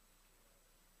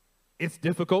 it's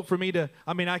difficult for me to,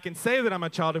 I can say that I'm a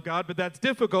child of God, but that's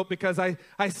difficult because I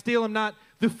still am not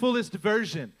the fullest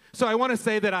version. So I want to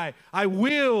say that I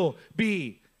will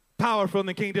be powerful in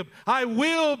the kingdom. I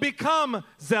will become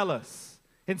zealous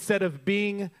instead of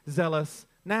being zealous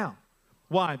now.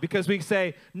 Why? Because we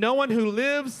say, no one who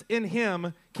lives in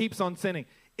him keeps on sinning.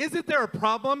 Isn't there a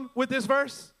problem with this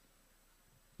verse?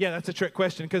 Yeah, that's a trick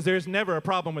question because there's never a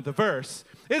problem with the verse.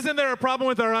 Isn't there a problem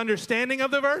with our understanding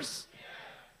of the verse? Yes.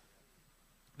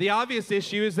 The obvious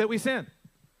issue is that we sin.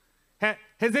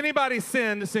 Has anybody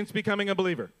sinned since becoming a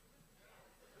believer?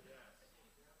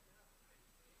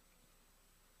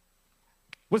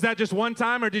 Was that just one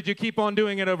time, or did you keep on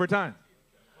doing it over time?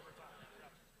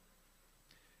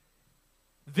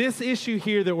 This issue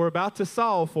here that we're about to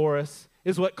solve for us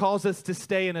is what calls us to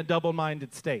stay in a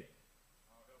double-minded state.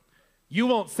 You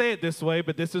won't say it this way,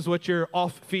 but this is what your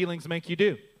off feelings make you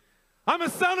do. I'm a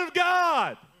son of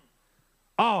God.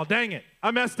 Oh, dang it,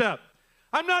 I messed up.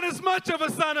 I'm not as much of a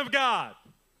son of God.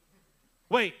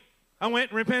 Wait, I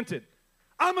went and repented.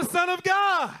 I'm a son of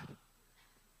God.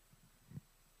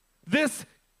 This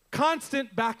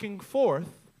constant back and forth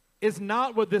is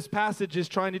not what this passage is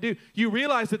trying to do. You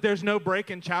realize that there's no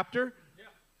break in chapter? Yeah.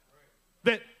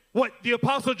 That what the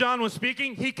Apostle John was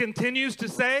speaking, he continues to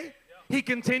say, yeah. He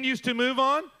continues to move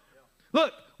on. Yeah.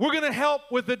 Look, we're going to help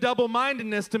with the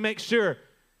double-mindedness to make sure.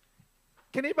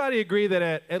 Can anybody agree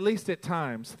that at least at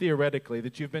times, theoretically,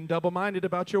 that you've been double-minded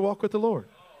about your walk with the Lord?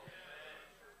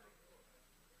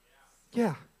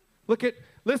 Yeah.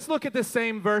 Let's look at the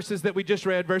same verses that we just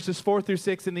read, verses 4 through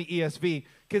 6 in the ESV,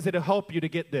 because it'll help you to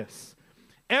get this.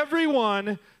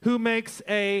 Everyone who makes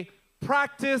a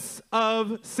practice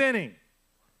of sinning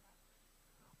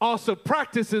also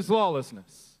practices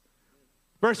lawlessness.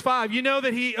 Verse 5, you know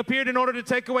that he appeared in order to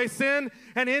take away sin,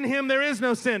 and in him there is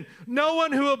no sin. No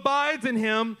one who abides in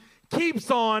him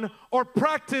keeps on or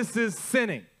practices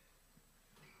sinning.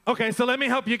 Okay, so let me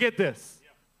help you get this.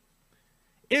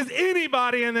 Is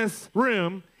anybody in this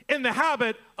room in the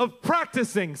habit of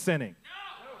practicing sinning?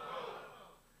 No.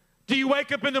 Do you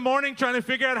wake up in the morning trying to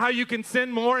figure out how you can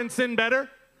sin more and sin better? No.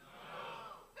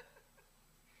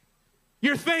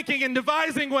 You're thinking and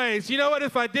devising ways. You know what?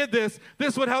 If I did this,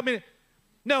 this would help me.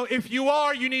 No, if you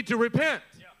are, you need to repent.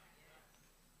 Yeah.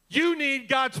 You need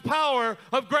God's power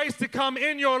of grace to come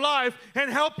in your life and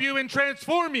help you and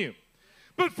transform you.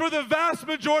 But for the vast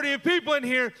majority of people in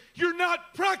here, you're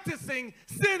not practicing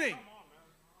sinning.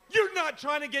 You're not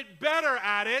trying to get better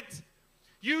at it.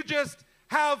 You just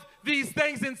have these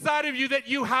things inside of you that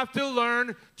you have to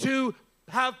learn to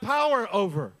have power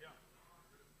over.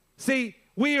 See,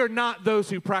 we are not those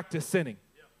who practice sinning.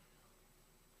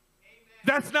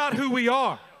 That's not who we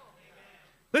are.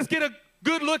 Let's get a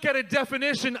good look at a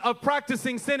definition of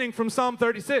practicing sinning from Psalm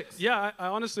 36. Yeah, I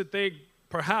honestly think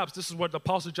perhaps this is what the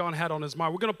Apostle John had on his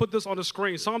mind. We're going to put this on the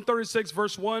screen. Psalm 36,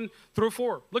 verse 1 through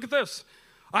 4. Look at this.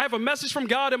 I have a message from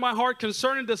God in my heart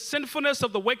concerning the sinfulness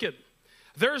of the wicked.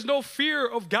 There is no fear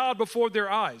of God before their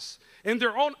eyes. In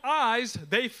their own eyes,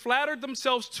 they flattered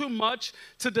themselves too much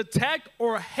to detect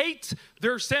or hate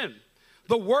their sin.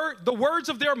 The words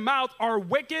of their mouth are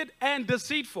wicked and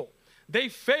deceitful. They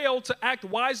fail to act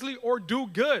wisely or do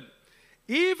good.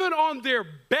 Even on their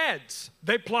beds,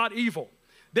 they plot evil.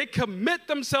 They commit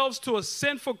themselves to a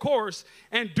sinful course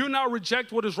and do not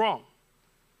reject what is wrong.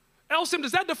 Elsim,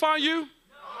 does that define you? No.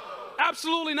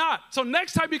 Absolutely not. So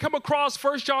next time you come across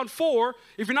 1 John 4,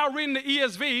 if you're not reading the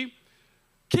ESV,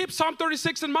 keep Psalm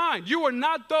 36 in mind. You are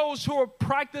not those who are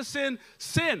practicing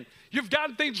sin. You've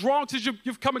gotten things wrong since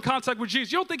you've come in contact with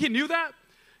Jesus. You don't think he knew that?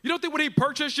 You don't think when he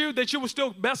purchased you that you would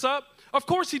still mess up? Of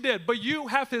course he did, but you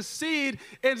have his seed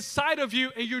inside of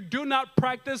you and you do not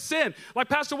practice sin. Like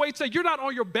Pastor Wade said, you're not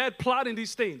on your bed plotting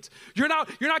these things. You're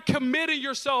not committing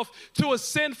yourself to a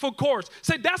sinful course.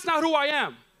 Say, that's not who I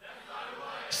am.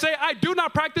 Say, I do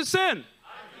not practice sin.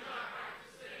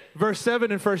 Verse 7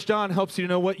 in 1 John helps you to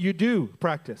know what you do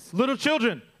practice. Little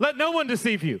children, let no one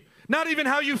deceive you, not even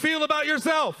how you feel about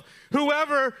yourself.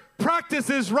 Whoever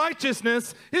practices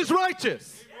righteousness is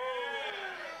righteous,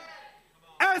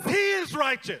 as he is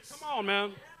righteous. Come on,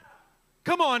 man.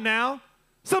 Come on now.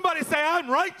 Somebody say, I'm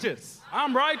righteous.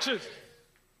 I'm righteous.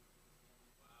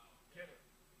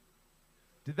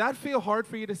 Did that feel hard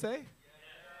for you to say?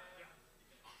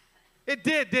 It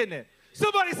did, didn't it?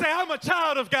 Somebody say, I'm a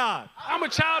child of God. I'm a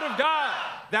child of God.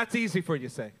 That's easy for you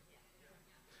to say.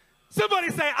 Somebody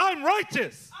say, I'm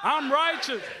righteous. I'm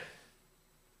righteous.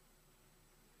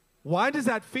 Why does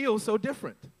that feel so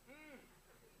different?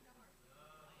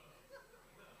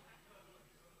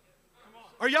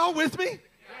 Are y'all with me?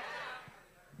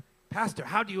 Pastor,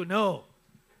 how do you know?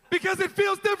 Because it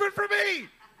feels different for me.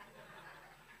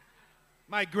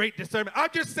 My great discernment. I'm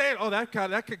just saying, oh,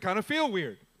 that could kind of feel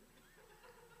weird.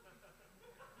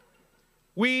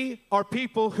 We are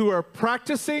people who are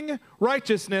practicing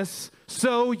righteousness,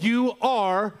 so you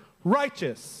are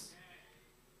righteous.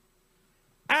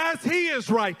 As he is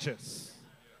righteous.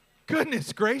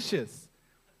 Goodness gracious.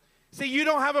 See, you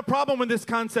don't have a problem with this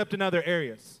concept in other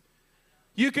areas.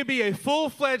 You could be a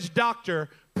full-fledged doctor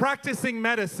practicing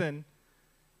medicine,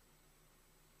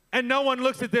 and no one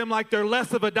looks at them like they're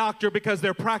less of a doctor because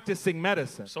they're practicing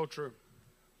medicine. So true.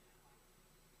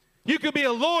 You could be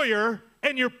a lawyer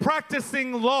and you're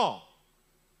practicing law.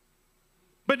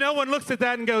 But no one looks at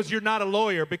that and goes, you're not a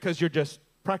lawyer because you're just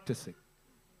practicing.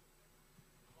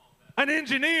 An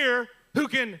engineer who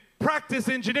can practice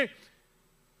engineering.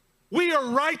 We are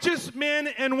righteous men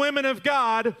and women of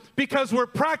God because we're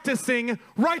practicing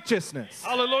righteousness.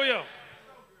 Hallelujah.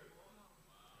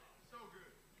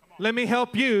 Let me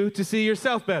help you to see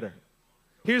yourself better.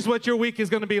 Here's what your week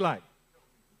is going to be like.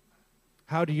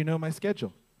 How do you know my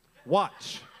schedule?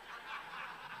 Watch.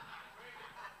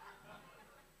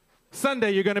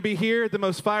 Sunday, you're going to be here at the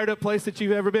most fired up place that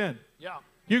you've ever been. Yeah.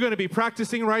 You're going to be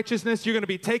practicing righteousness. You're going to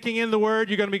be taking in the word.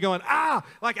 You're going to be going,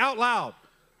 like out loud.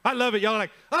 I love it. Y'all are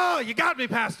like, oh, you got me,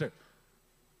 Pastor.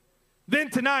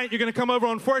 Then tonight, you're going to come over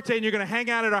on Forte and you're going to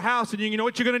hang out at our house. And you know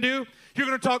what you're going to do? You're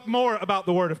going to talk more about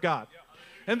the Word of God.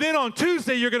 And then on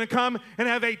Tuesday, you're going to come and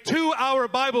have a 2-hour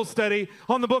Bible study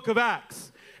on the book of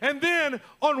Acts. And then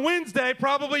on Wednesday,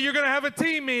 probably you're going to have a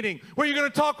team meeting where you're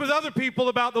going to talk with other people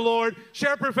about the Lord,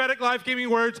 share prophetic, life-giving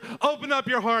words, open up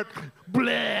your heart,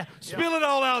 spill it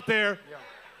all out there. Yeah.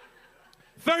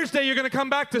 Thursday, you're going to come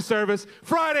back to service.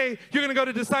 Friday, you're going to go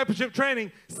to discipleship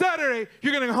training. Saturday,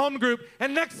 you're going to home group.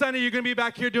 And next Sunday, you're going to be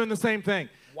back here doing the same thing.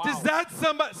 Wow. Does that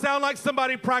sound like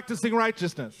somebody practicing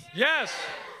righteousness? Yes.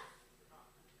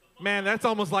 Man, that's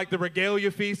almost like the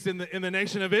regalia feast in the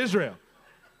nation of Israel.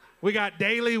 We got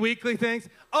daily, weekly things.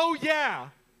 Oh, yeah.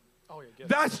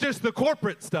 That's just the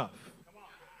corporate stuff.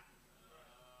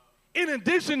 In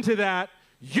addition to that,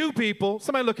 you people,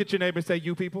 somebody look at your neighbor and say,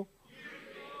 you people.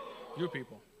 You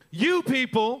people. You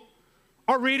people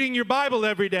are reading your Bible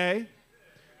every day.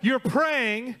 You're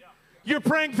praying. You're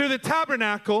praying through the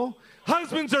tabernacle.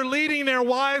 Husbands are leading their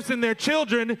wives and their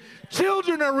children.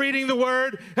 Children are reading the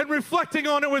word and reflecting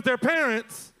on it with their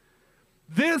parents.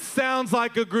 This sounds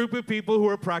like a group of people who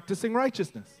are practicing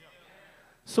righteousness.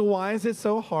 So why is it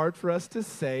so hard for us to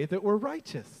say that we're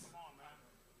righteous?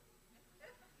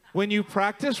 When you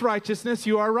practice righteousness,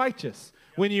 you are righteous.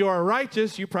 When you are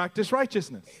righteous, you practice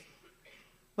righteousness.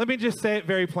 Let me just say it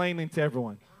very plainly to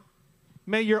everyone.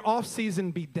 May your off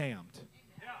season be damned.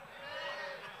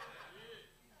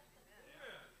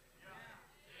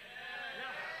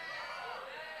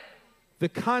 The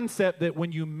concept that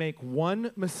when you make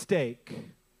one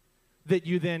mistake, that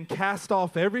you then cast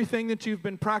off everything that you've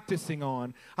been practicing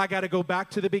on, I got to go back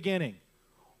to the beginning.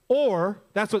 Or,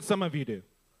 that's what some of you do.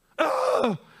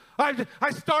 I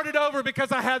started over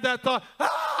because I had that thought.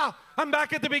 I'm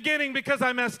back at the beginning because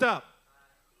I messed up.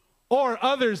 Or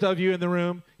others of you in the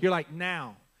room, you're like,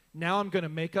 now I'm going to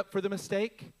make up for the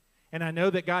mistake. And I know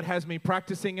that God has me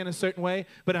practicing in a certain way,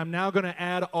 but I'm now going to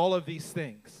add all of these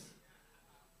things.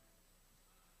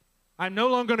 I'm no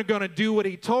longer going to do what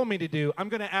he told me to do. I'm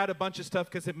going to add a bunch of stuff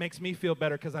because it makes me feel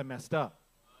better because I messed up.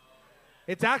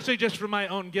 It's actually just for my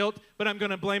own guilt, but I'm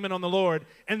going to blame it on the Lord.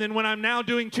 And then when I'm now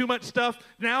doing too much stuff,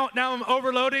 now I'm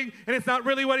overloading, and it's not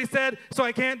really what he said, so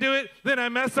I can't do it. Then I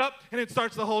mess up, and it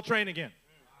starts the whole train again.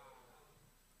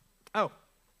 Oh.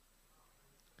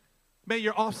 May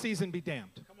your off season be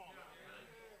damned.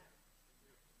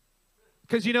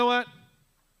 Because you know what?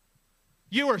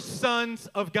 You are sons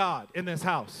of God in this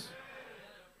house.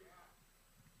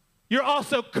 You're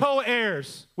also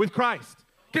co-heirs with Christ.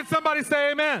 Can somebody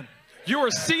say amen? You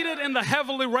are seated in the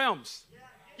heavenly realms.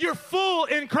 You're full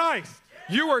in Christ.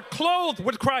 You are clothed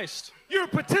with Christ. You're a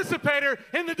participator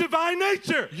in the divine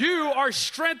nature. You are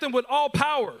strengthened with all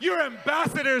power. You're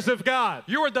ambassadors of God.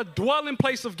 You are the dwelling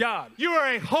place of God. You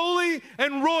are a holy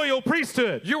and royal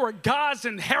priesthood. You are God's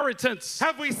inheritance.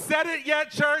 Have we said it yet,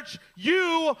 church?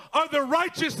 You are the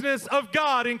righteousness of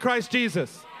God in Christ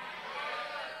Jesus.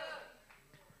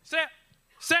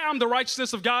 Say I'm the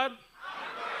righteousness of God.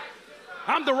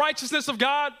 I'm the righteousness of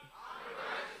God.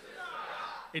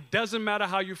 It doesn't matter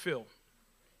how you feel.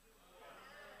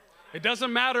 It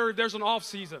doesn't matter if there's an off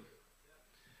season.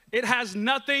 It has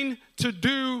nothing to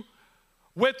do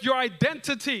with your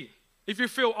identity if you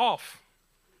feel off.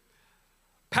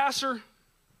 Pastor,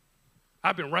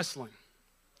 I've been wrestling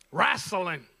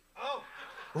with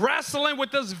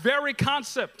this very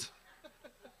concept.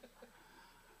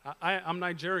 I'm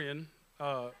Nigerian.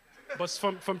 But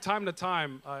from time to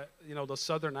time, the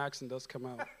Southern accent does come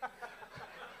out.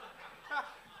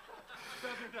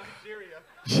 Southern Nigeria.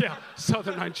 Yeah,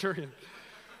 Southern Nigerian.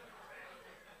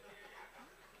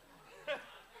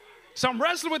 So I'm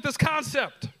wrestling with this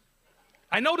concept.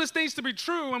 I know this needs to be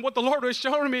true, and what the Lord was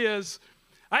showing me is,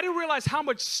 I didn't realize how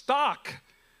much stock,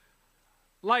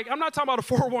 I'm not talking about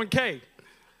a 401k,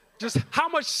 just how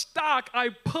much stock I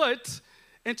put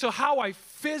into how I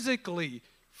physically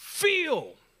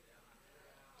feel.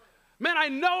 Man, I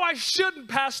know I shouldn't,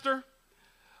 Pastor.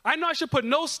 I know I should put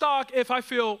no stock if I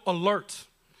feel alert,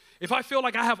 if I feel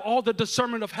like I have all the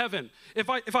discernment of heaven, if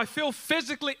I feel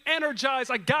physically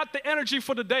energized, I got the energy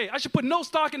for the day. I should put no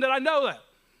stock in that. I know that.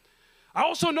 I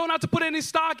also know not to put any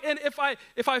stock in if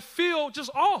I feel just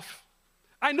off.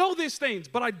 I know these things,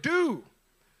 but I do.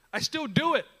 I still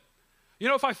do it.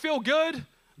 If I feel good,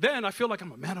 then I feel like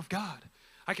I'm a man of God.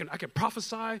 I can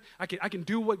prophesy. I can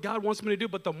do what God wants me to do.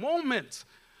 But the moment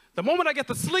I get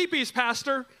the sleepies,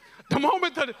 Pastor, the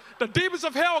moment the demons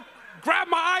of hell grab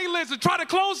my eyelids and try to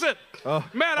close it,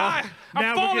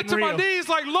 I'm falling to my knees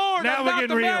like, Lord, I'm not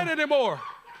the man anymore.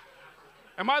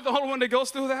 Am I the only one that goes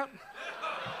through that?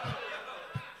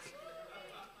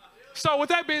 So with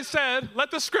that being said, let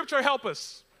the scripture help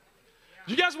us.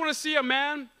 You guys want to see a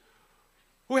man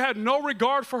who had no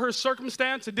regard for her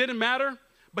circumstance? It didn't matter,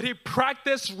 but he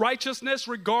practiced righteousness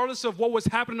regardless of what was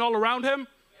happening all around him?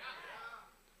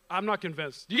 I'm not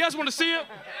convinced. You guys want to see it?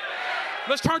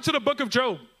 Let's turn to the book of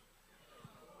Job.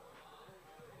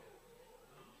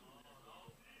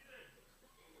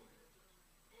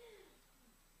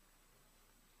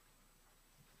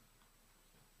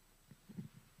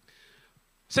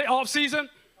 Say off season.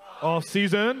 Off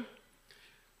season.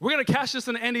 We're going to catch this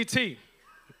in the NET. Pick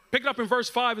it up in verse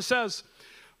 5. It says,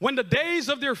 when the days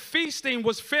of their feasting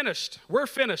were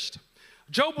finished,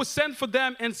 Job would send for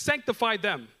them and sanctify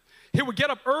them. He would get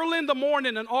up early in the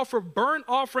morning and offer burnt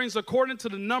offerings according to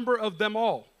the number of them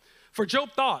all. For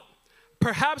Job thought,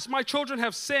 perhaps my children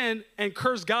have sinned and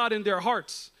cursed God in their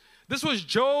hearts. This was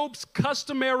Job's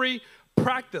customary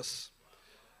practice.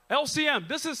 LCM,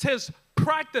 this is his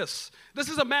practice. This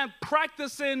is a man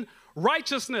practicing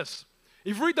righteousness.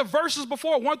 If you read the verses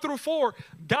before, 1 through 4,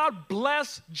 God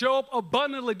blessed Job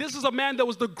abundantly. This is a man that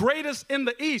was the greatest in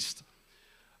the East.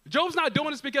 Job's not doing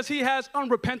this because he has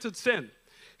unrepentant sin.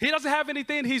 He doesn't have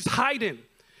anything he's hiding.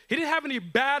 He didn't have any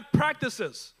bad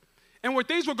practices. And when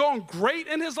things were going great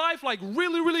in his life, like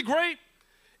really, really great,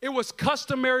 it was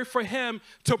customary for him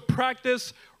to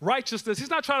practice righteousness. He's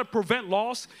not trying to prevent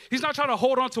loss. He's not trying to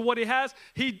hold on to what he has.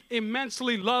 He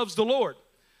immensely loves the Lord.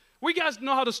 We guys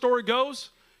know how the story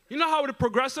goes. You know how it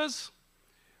progresses?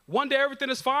 One day everything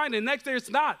is fine, and the next day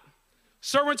it's not.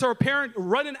 Servants are apparent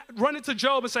running to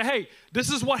Job and say, hey,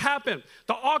 this is what happened.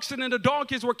 The oxen and the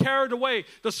donkeys were carried away.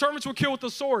 The servants were killed with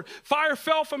the sword. Fire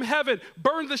fell from heaven,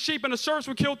 burned the sheep, and the servants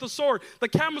were killed with the sword. The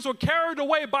camels were carried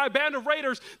away by a band of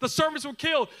raiders. The servants were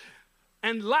killed.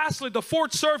 And lastly, the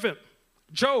fourth servant,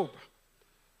 Job,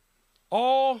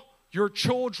 all your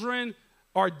children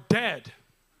are dead.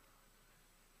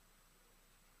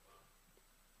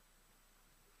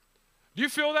 Do you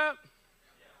feel that?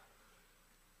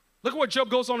 Look at what Job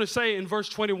goes on to say in verse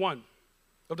 21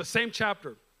 of the same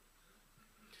chapter.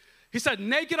 He said,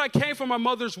 naked I came from my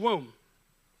mother's womb,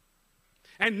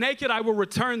 and naked I will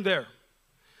return there.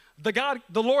 The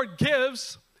Lord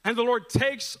gives, and the Lord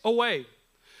takes away.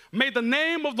 May the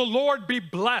name of the Lord be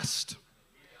blessed.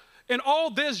 In all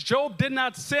this, Job did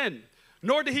not sin,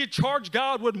 nor did he charge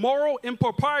God with moral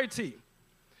impropriety.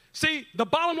 See, the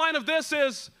bottom line of this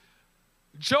is,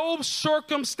 Job's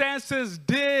circumstances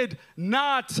did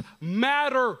not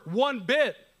matter one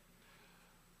bit.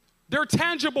 They're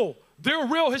tangible. They're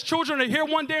real. His children are here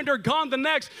one day and they're gone the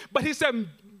next. But he said,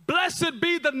 blessed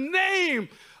be the name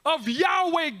of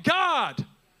Yahweh God,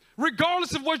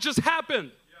 regardless of what just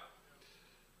happened.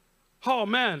 Oh,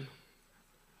 man.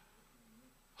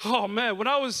 Oh, man. When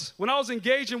I was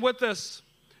engaging with this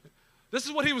is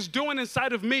what he was doing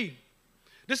inside of me.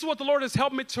 This is what the Lord has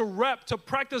helped me to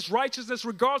practice righteousness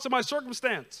regardless of my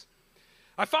circumstance.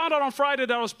 I found out on Friday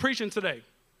that I was preaching today.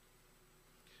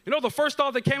 You know the first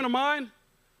thought that came to mind?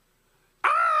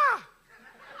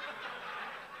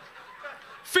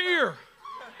 Fear,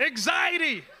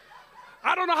 anxiety.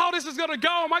 I don't know how this is going to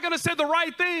go. Am I going to say the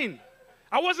right thing?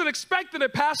 I wasn't expecting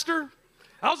it, Pastor.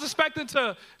 I was expecting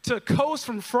to coast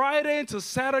from Friday into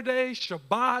Saturday,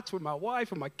 Shabbat with my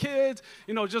wife and my kids,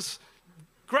 just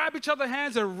grab each other's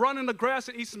hands and run in the grass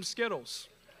and eat some Skittles.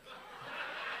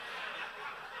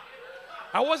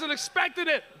 I wasn't expecting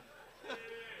it.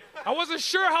 I wasn't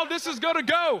sure how this is going to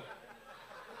go.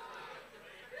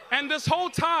 And this whole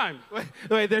time.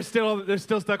 Wait, they're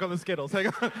still stuck on the Skittles. Hang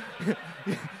on.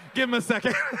 Give them a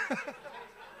second.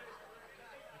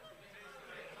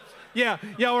 Yeah,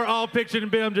 we're all picturing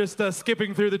Bim just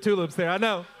skipping through the tulips there. I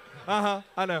know.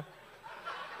 I know.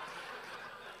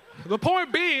 The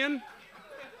point being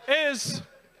is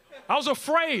I was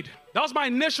afraid. That was my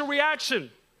initial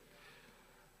reaction.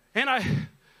 And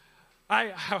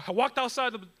I walked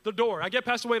outside the door. I get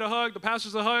Pastor Wade a hug. The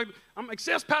pastor's a hug. I'm like,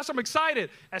 yes, Pastor, I'm excited.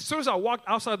 As soon as I walked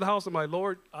outside the house, I'm like,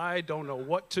 Lord, I don't know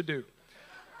what to do.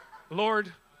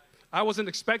 Lord, I wasn't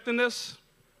expecting this.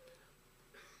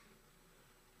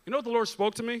 You know what the Lord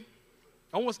spoke to me?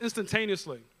 Almost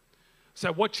instantaneously.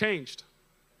 Said, what changed?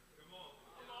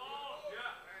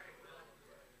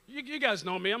 You guys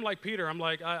know me. I'm like Peter. I'm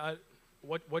like,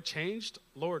 what changed?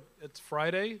 Lord, it's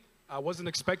Friday. I wasn't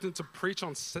expecting to preach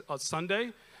on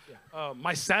Sunday. Yeah.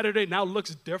 My Saturday now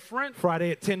looks different.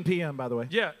 Friday at 10 p.m., by the way.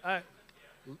 Yeah.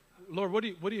 Lord, what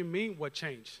do you mean what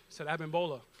changed? He said,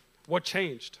 Abimbola, what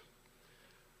changed?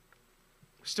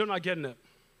 Still not getting it.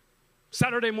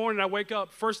 Saturday morning, I wake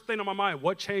up, first thing on my mind,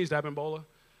 what changed, Abimbola?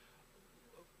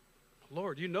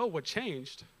 Lord, you know what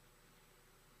changed.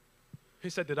 He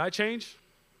said, did I change?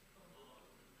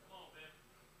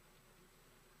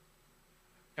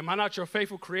 Am I not your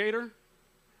faithful creator?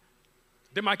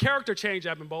 Did my character change,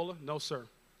 Abimbola? No, sir.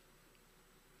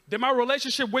 Did my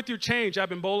relationship with you change,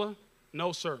 Abimbola?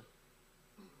 No, sir.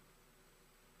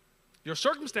 Your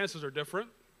circumstances are different.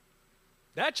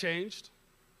 That changed.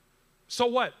 So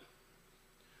what?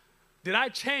 Did I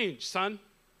change, son?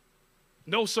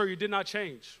 No, sir, you did not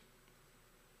change.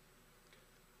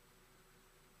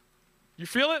 You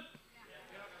feel it?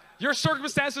 Your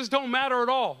circumstances don't matter at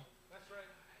all.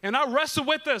 And I wrestled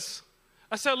with this.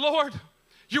 I said, Lord,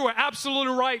 you are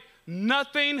absolutely right.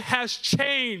 Nothing has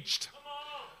changed.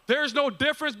 There's no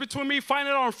difference between me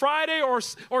finding it on Friday or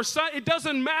Sunday. It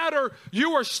doesn't matter.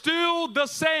 You are still the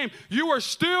same. You are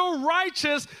still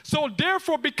righteous. So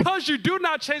therefore, because you do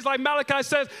not change, like Malachi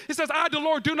says, he says, I, the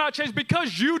Lord, do not change.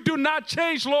 Because you do not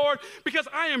change, Lord, because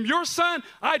I am your son,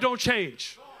 I don't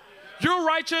change. You're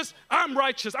righteous, I'm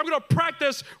righteous. I'm going to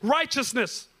practice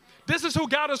righteousness. This is who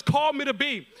God has called me to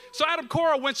be. So Adam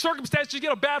Cora, when circumstances, you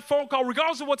get a bad phone call,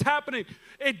 regardless of what's happening,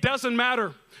 it doesn't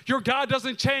matter. Your God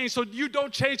doesn't change, so you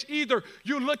don't change either.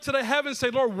 You look to the heavens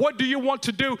and say, Lord, what do you want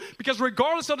to do? Because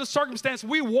regardless of the circumstance,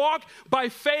 we walk by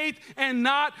faith and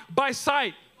not by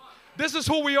sight. This is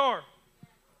who we are.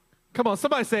 Come on,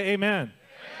 somebody say amen.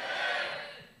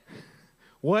 Amen.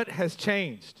 What has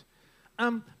changed?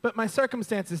 But my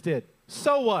circumstances did.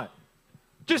 So what?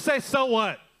 Just say, so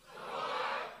what?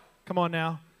 Come on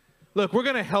now. Look, we're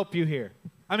going to help you here.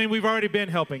 I mean, we've already been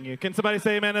helping you. Can somebody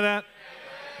say amen to that?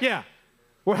 Yeah.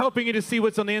 We're helping you to see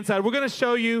what's on the inside. We're going to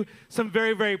show you some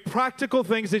very, very practical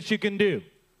things that you can do.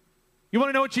 You want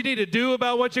to know what you need to do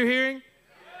about what you're hearing?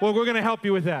 Well, we're going to help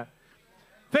you with that.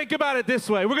 Think about it this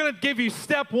way. We're going to give you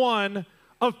step one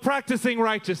of practicing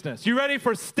righteousness. You ready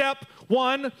for step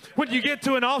one? When you get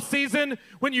to an off season,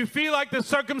 when you feel like the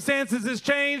circumstances has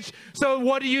changed, so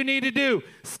what do you need to do?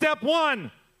 Step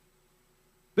one.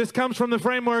 This comes from the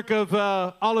framework of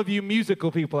all of you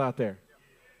musical people out there.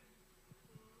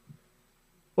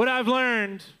 What I've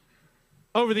learned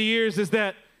over the years is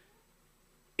that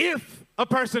if a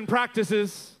person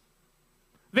practices,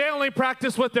 they only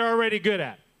practice what they're already good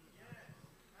at.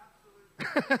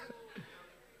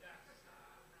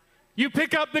 You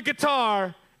pick up the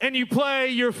guitar and you play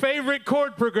your favorite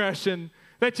chord progression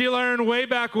that you learned way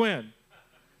back when.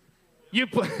 You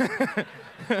play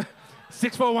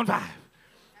 6-4-1-5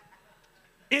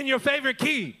 in your favorite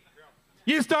key.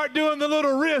 You start doing the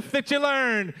little riff that you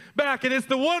learned back, and it's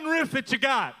the one riff that you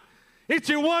got. It's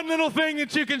your one little thing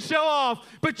that you can show off,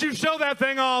 but you show that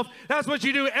thing off. That's what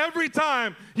you do every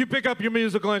time you pick up your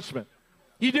musical instrument.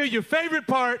 You do your favorite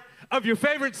part of your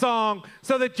favorite song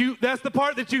so that that's the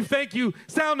part that you think you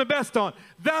sound the best on.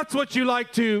 That's what you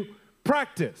like to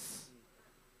practice.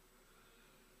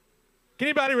 Can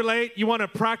anybody relate? You want to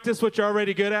practice what you're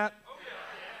already good at?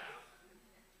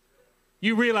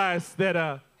 You realize that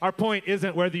our point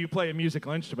isn't whether you play a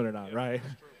musical instrument or not, right?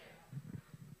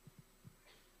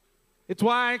 It's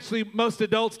why actually most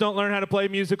adults don't learn how to play a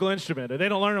musical instrument, or they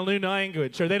don't learn a new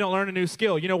language, or they don't learn a new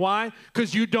skill. You know why?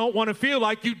 Because you don't want to feel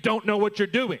like you don't know what you're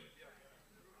doing.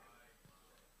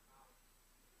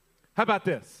 How about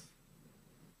this?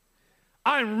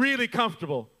 I'm really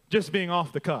comfortable just being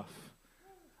off the cuff.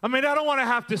 I mean, I don't want to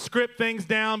have to script things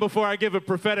down before I give a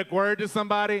prophetic word to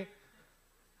somebody.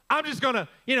 I'm just going to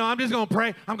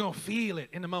pray. I'm going to feel it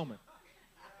in the moment.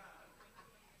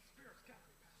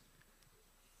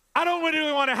 I don't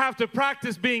really want to have to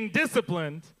practice being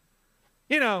disciplined.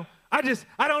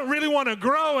 I don't really want to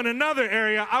grow in another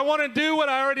area. I want to do what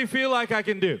I already feel like I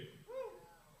can do.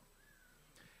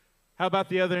 How about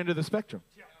the other end of the spectrum?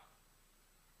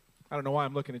 I don't know why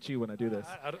I'm looking at you when I do this.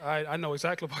 I know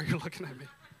exactly why you're looking at me.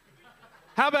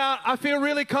 How about I feel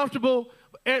really comfortable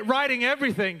at writing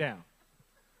everything down?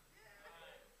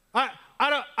 I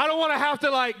don't want to have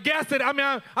to guess it. I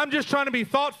mean, I'm just trying to be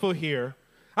thoughtful here.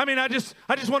 I mean, I just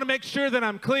want to make sure that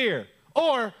I'm clear.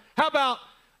 Or how about,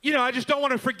 I just don't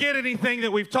want to forget anything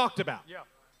that we've talked about. Yeah.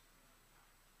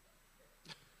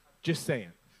 Just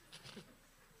saying.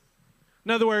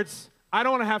 In other words, I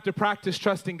don't want to have to practice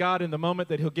trusting God in the moment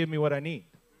that he'll give me what I need.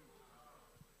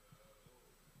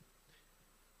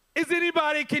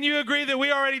 Can you agree that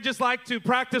we already just like to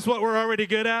practice what we're already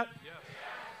good at? Yes.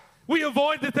 We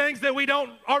avoid the things that we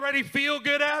don't already feel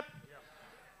good at? Yeah.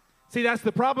 See, that's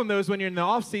the problem, though, is when you're in the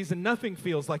off season, nothing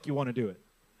feels like you want to do it.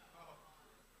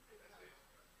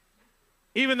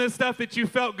 Even the stuff that you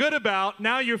felt good about,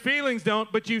 now your feelings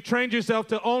don't, but you've trained yourself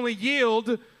to only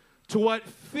yield to what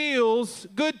feels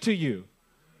good to you.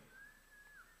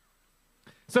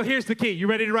 So here's the key. You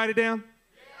ready to write it down?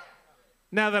 Yeah.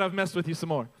 Now that I've messed with you some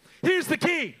more. Here's the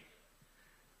key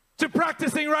to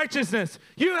practicing righteousness.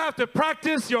 You have to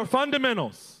practice your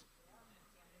fundamentals.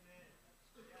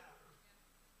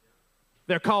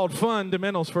 They're called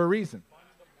fundamentals for a reason.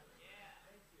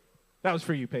 That was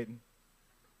for you, Peyton.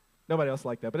 Nobody else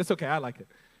liked that, but it's okay. I liked it.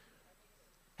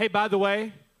 Hey, by the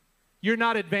way, you're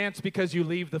not advanced because you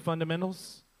leave the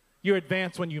fundamentals. You're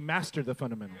advanced when you master the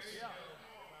fundamentals.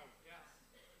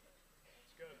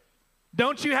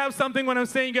 Don't you have something when I'm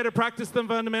saying you got to practice the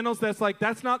fundamentals that's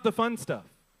not the fun stuff?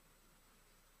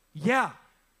 Yeah,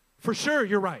 for sure,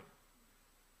 you're right.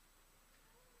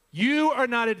 You are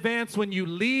not advanced when you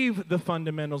leave the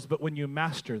fundamentals, but when you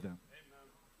master them.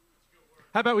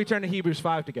 How about we turn to Hebrews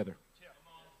 5 together?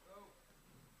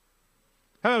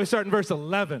 How about we start in verse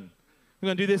 11? We're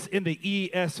going to do this in the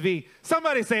ESV.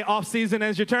 Somebody say off season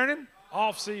as you're turning.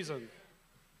 Off season.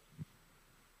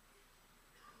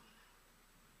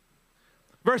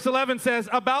 Verse 11 says,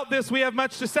 about this we have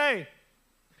much to say.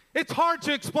 It's hard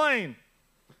to explain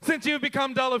since you've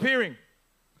become dull of hearing.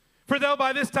 For though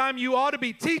by this time you ought to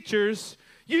be teachers,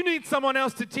 you need someone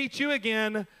else to teach you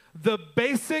again the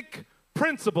basic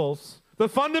principles, the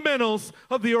fundamentals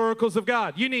of the oracles of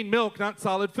God. You need milk, not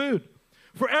solid food.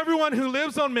 For everyone who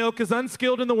lives on milk is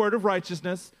unskilled in the word of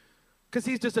righteousness because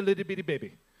he's just a little bitty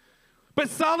baby. But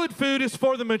solid food is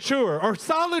for the mature, or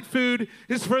solid food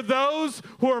is for those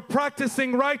who are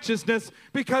practicing righteousness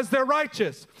because they're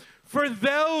righteous. For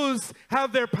those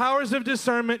have their powers of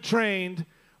discernment trained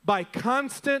by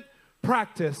constant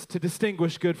practice to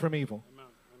distinguish good from evil. Amen.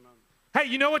 Amen.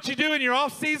 Hey, you know what you do in your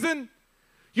off season?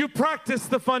 You practice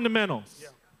the fundamentals. Yeah.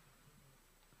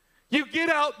 You get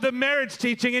out the marriage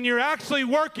teaching and you're actually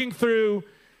working through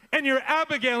and you're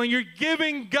Abigail and you're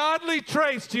giving godly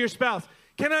traits to your spouse.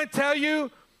 Can I tell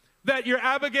you that your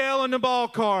Abigail and Nabal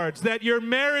cards, that your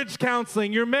marriage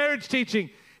counseling, your marriage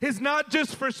teaching is not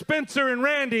just for Spencer and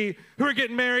Randy who are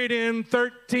getting married in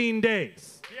 13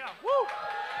 days. Yeah. Woo!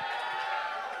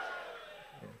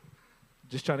 Yeah.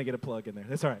 Just trying to get a plug in there.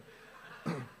 That's all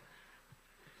right.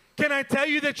 Can I tell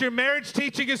you that your marriage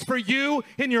teaching is for you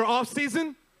in your off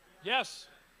season? Yes.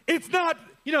 It's not,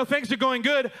 things are going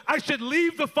good. I should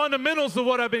leave the fundamentals of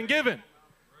what I've been given.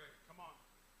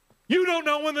 You don't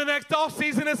know when the next off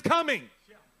season is coming.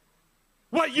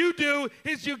 What you do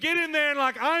is you get in there and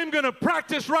I'm going to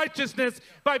practice righteousness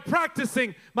by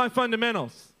practicing my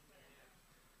fundamentals.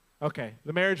 Okay,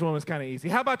 the marriage one was kind of easy.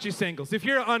 How about you singles? If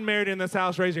you're unmarried in this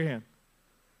house, raise your hand.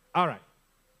 All right.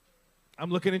 I'm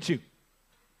looking at you.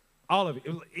 All of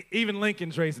you. Even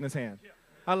Lincoln's raising his hand.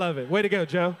 I love it. Way to go,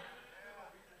 Joe.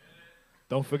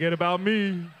 Don't forget about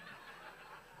me.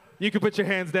 You can put your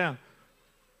hands down.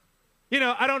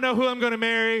 I don't know who I'm going to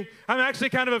marry. I'm actually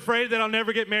kind of afraid that I'll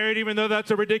never get married, even though that's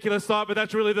a ridiculous thought, but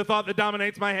that's really the thought that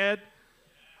dominates my head.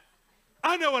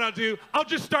 I know what I'll do. I'll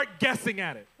just start guessing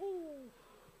at it.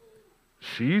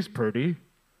 She's pretty.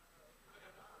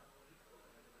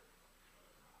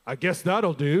 I guess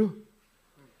that'll do.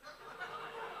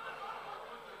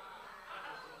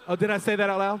 Oh, did I say that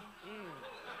out loud?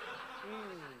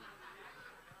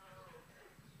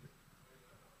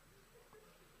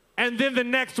 And then the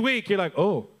next week, you're like,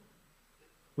 oh,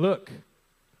 look,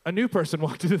 a new person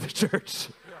walked into the church.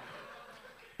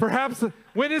 Perhaps,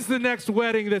 when is the next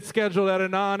wedding that's scheduled at a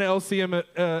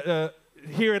non-LCM,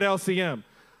 here at LCM?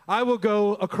 I will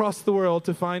go across the world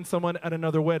to find someone at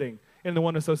another wedding in the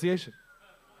one association.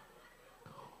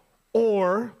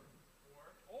 Or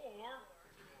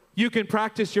you can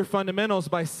practice your fundamentals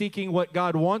by seeking what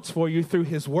God wants for you through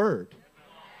his word.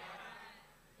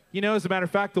 You know, as a matter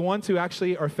of fact, the ones who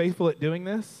actually are faithful at doing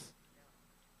this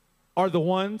are the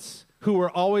ones who are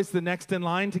always the next in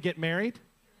line to get married.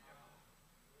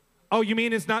 Oh, you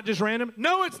mean it's not just random?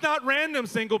 No, it's not random,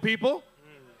 single people.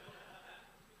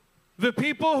 The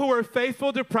people who are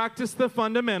faithful to practice the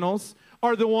fundamentals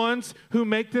are the ones who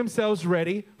make themselves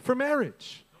ready for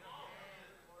marriage.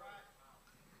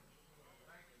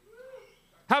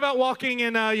 How about walking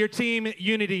in your team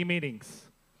unity meetings?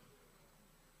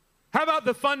 How about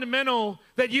the fundamental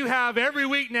that you have every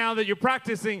week now that you're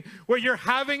practicing, where you're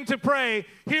having to pray,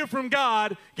 hear from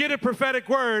God, get a prophetic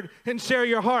word, and share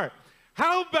your heart?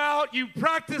 How about you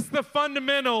practice the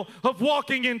fundamental of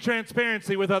walking in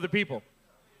transparency with other people?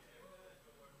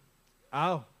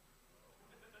 Oh.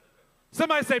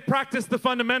 Somebody say, practice the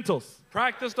fundamentals.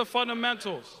 Practice the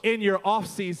fundamentals. In your off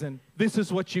season, this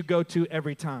is what you go to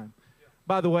every time.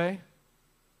 By the way,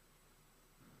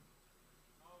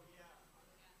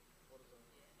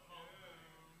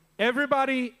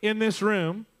 everybody in this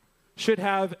room should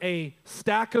have a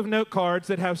stack of note cards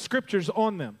that have scriptures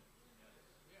on them.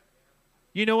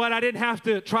 You know what? I didn't have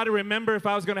to try to remember if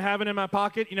I was going to have it in my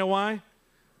pocket. You know why?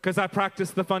 Because I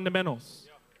practice the fundamentals.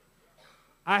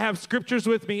 I have scriptures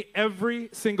with me every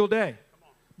single day.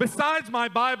 Besides my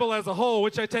Bible as a whole,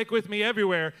 which I take with me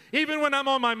everywhere, even when I'm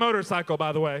on my motorcycle,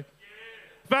 by the way.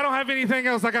 If I don't have anything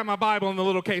else, I got my Bible in the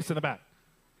little case in the back.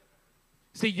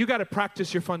 See, you got to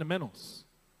practice your fundamentals.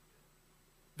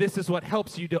 This is what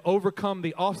helps you to overcome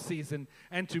the off season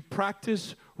and to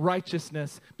practice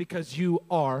righteousness because you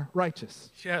are righteous.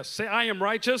 Yes, say, I am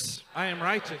righteous. I am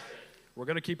righteous. We're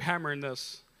going to keep hammering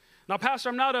this. Now, Pastor,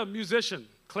 I'm not a musician.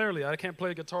 Clearly, I can't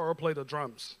play guitar or play the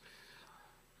drums.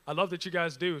 I love that you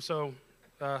guys do. So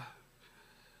the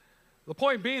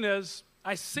point being is,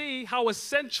 I see how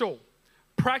essential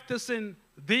practicing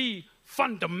the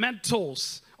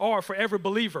fundamentals are for every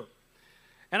believer.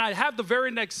 And I have the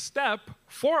very next step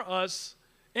for us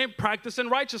in practicing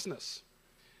righteousness.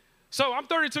 So I'm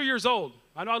 32 years old.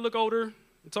 I know I look older.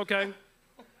 It's okay.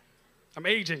 I'm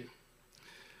aging.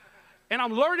 And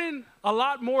I'm learning a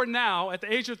lot more now at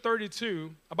the age of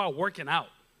 32 about working out.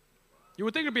 You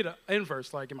would think it'd be the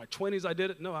inverse, like in my 20s I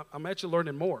did it. No, I'm actually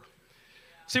learning more.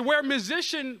 See, where a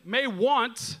musician may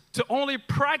want to only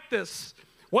practice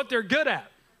what they're good at.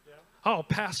 Oh,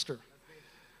 pastor,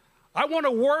 I want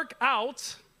to work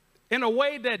out in a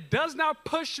way that does not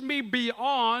push me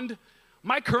beyond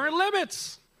my current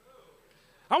limits.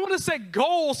 I want to set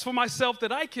goals for myself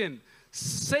that I can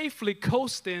safely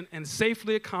coast in and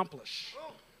safely accomplish.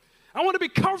 I want to be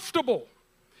comfortable.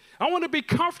 I want to be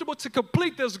comfortable to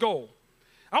complete this goal.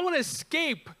 I want to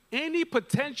escape any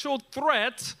potential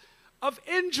threat of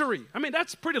injury. I mean,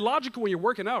 that's pretty logical when you're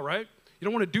working out, right? You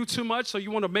don't want to do too much, so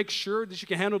you want to make sure that you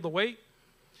can handle the weight.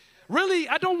 Really,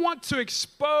 I don't want to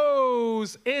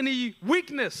expose any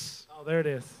weakness. Oh, there it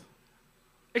is.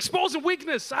 Exposing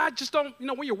weakness. I just don't,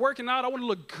 when you're working out, I want to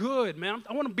look good, man.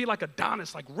 I want to be like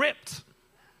Adonis, like ripped.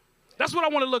 That's what I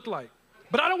want to look like.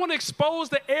 But I don't want to expose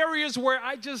the areas where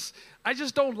I just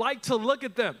don't like to look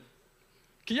at them.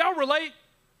 Can y'all relate?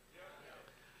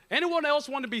 Anyone else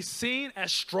want to be seen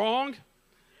as strong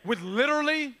with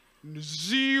literally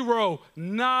zero,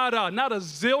 nada, not a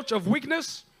zilch of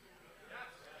weakness?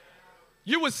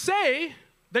 You would say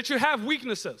that you have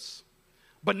weaknesses,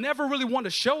 but never really want to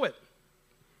show it.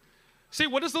 See,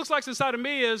 what this looks like inside of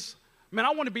me is, man,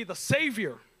 I want to be the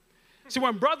savior. See,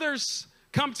 when brothers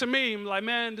come to me, I'm like,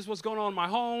 man, this is what's going on in my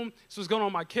home. This is what's going on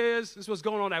with my kids. This is what's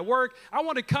going on at work. I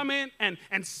want to come in and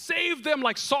save them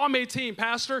like Psalm 18,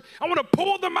 Pastor. I want to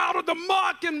pull them out of the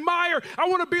muck and mire. I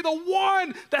want to be the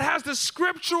one that has the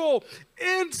scriptural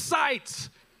insights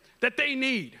that they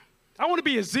need. I want to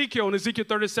be Ezekiel in Ezekiel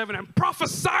 37 and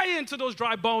prophesy into those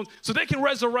dry bones so they can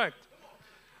resurrect.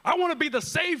 I want to be the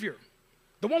savior,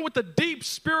 the one with the deep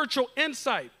spiritual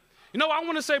insight. I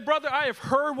want to say, brother, I have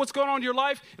heard what's going on in your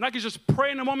life, and I can just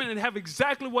pray in a moment and have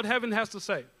exactly what heaven has to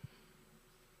say.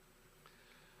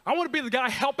 I want to be the guy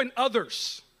helping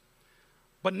others,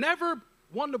 but never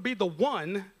want to be the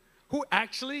one who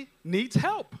actually needs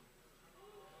help.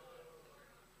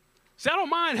 See, I don't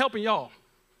mind helping y'all.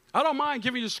 I don't mind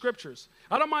giving you scriptures.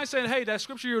 I don't mind saying, hey, that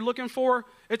scripture you're looking for,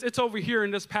 it's over here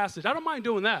in this passage. I don't mind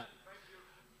doing that.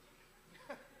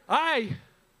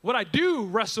 What I do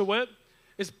wrestle with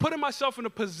is putting myself in a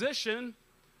position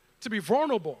to be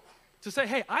vulnerable, to say,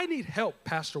 hey, I need help,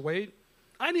 Pastor Wade.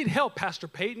 I need help, Pastor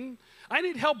Peyton. I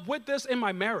need help with this in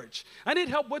my marriage. I need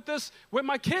help with this with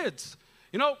my kids.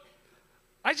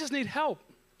 I just need help.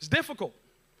 It's difficult.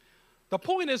 The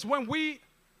point is when we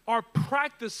are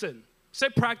practicing, say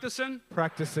practicing.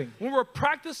 Practicing. When we're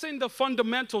practicing the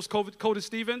fundamentals, Cody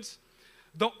Stevens,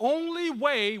 the only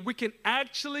way we can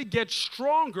actually get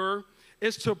stronger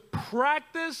is to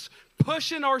practice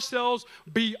pushing ourselves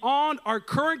beyond our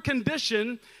current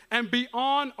condition and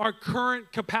beyond our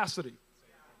current capacity.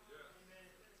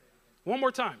 One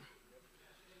more time.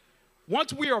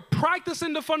 Once we are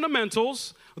practicing the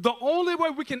fundamentals, the only way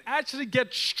we can actually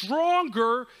get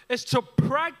stronger is to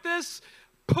practice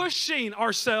pushing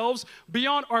ourselves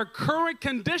beyond our current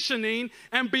conditioning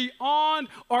and beyond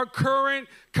our current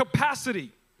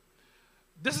capacity.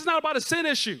 This is not about a sin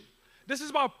issue. This is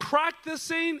about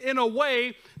practicing in a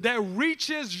way that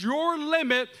reaches your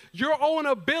limit, your own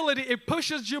ability. It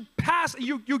pushes you past,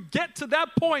 you get to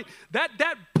that point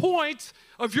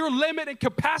of your limit and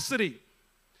capacity.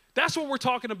 That's what we're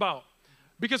talking about.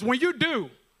 Because when you do,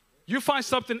 you find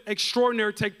something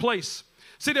extraordinary take place.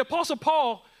 See, the Apostle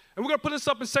Paul, and we're going to put this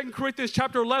up in 2 Corinthians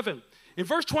chapter 11. In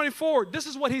verse 24, this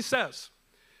is what he says.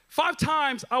 5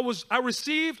 times I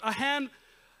received at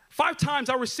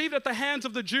the hands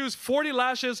of the Jews 40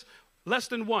 lashes less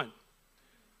than 1.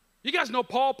 You guys know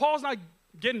Paul. Paul's not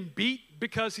getting beat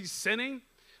because he's sinning.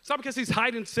 It's not because he's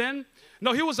hiding sin.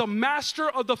 No, he was a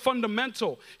master of the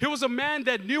fundamental. He was a man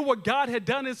that knew what God had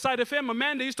done inside of him, a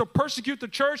man that used to persecute the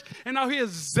church, and now he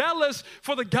is zealous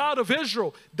for the God of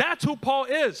Israel. That's who Paul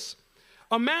is.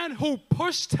 A man who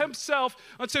pushed himself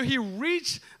until he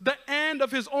reached the end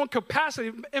of his own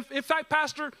capacity. In fact,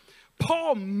 Pastor,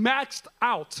 Paul maxed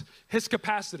out his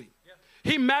capacity.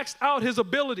 He maxed out his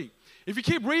ability. If you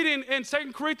keep reading in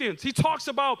 2 Corinthians, he talks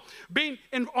about being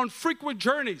on frequent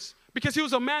journeys because he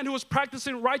was a man who was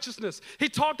practicing righteousness. He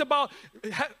talked about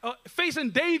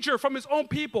facing danger from his own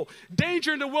people,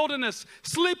 danger in the wilderness,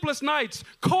 sleepless nights,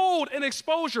 cold and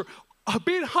exposure,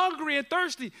 being hungry and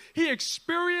thirsty. He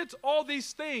experienced all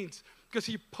these things because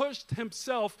he pushed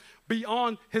himself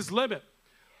beyond his limit.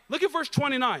 Look at verse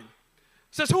 29. It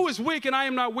says, who is weak and I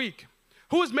am not weak?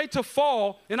 Who is made to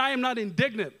fall and I am not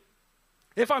indignant?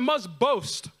 If I must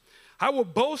boast, I will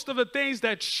boast of the things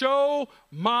that show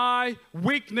my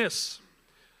weakness.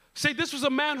 See, this was a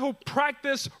man who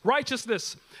practiced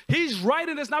righteousness. He's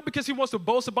writing this not because he wants to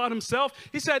boast about himself.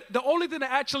 He said, the only thing that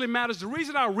actually matters, the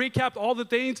reason I recapped all the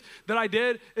things that I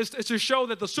did is to show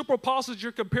that the super apostles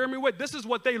you're comparing me with, this is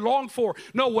what they long for.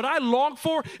 No, what I long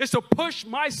for is to push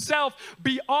myself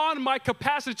beyond my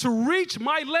capacity, to reach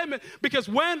my limit, because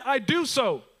when I do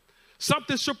so,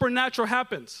 something supernatural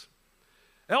happens.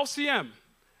 LCM,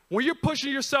 when you're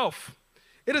pushing yourself,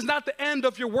 it is not the end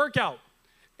of your workout.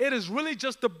 It is really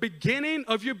just the beginning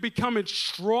of you becoming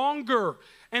stronger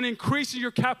and increasing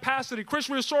your capacity.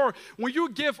 Christian Restorer, when you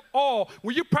give all,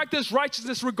 when you practice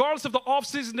righteousness, regardless of the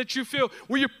off-season that you feel,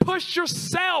 when you push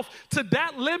yourself to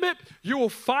that limit, you will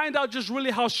find out just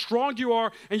really how strong you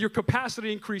are and your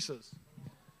capacity increases.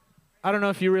 I don't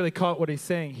know if you really caught what he's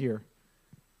saying here.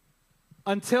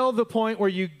 Until the point where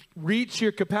you reach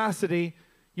your capacity,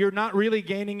 you're not really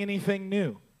gaining anything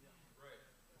new.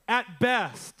 At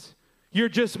best, you're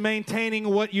just maintaining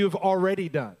what you've already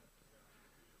done.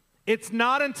 It's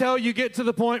not until you get to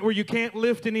the point where you can't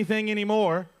lift anything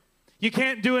anymore, you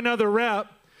can't do another rep,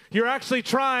 you're actually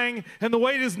trying and the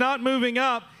weight is not moving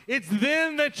up, it's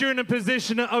then that you're in a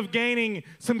position of gaining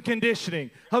some conditioning,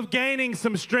 of gaining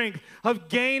some strength, of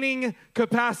gaining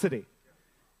capacity.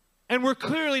 And we're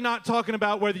clearly not talking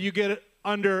about whether you get it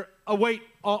under a weight,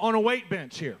 on a weight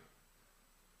bench here.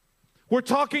 We're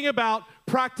talking about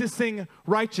practicing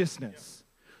righteousness.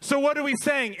 So what are we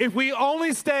saying? If we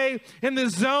only stay in the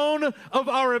zone of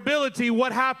our ability,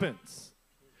 what happens?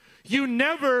 You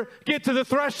never get to the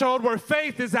threshold where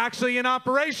faith is actually in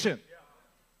operation.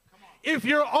 If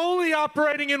you're only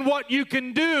operating in what you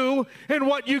can do and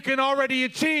what you can already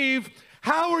achieve,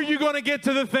 how are you going to get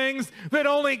to the things that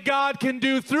only God can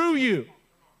do through you?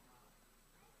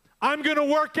 I'm going to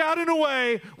work out in a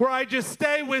way where I just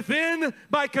stay within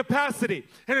my capacity.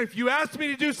 And if you ask me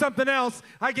to do something else,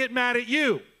 I get mad at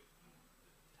you.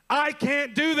 I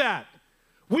can't do that.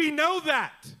 We know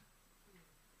that.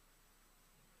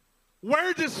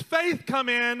 Where does faith come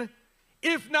in,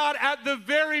 if not at the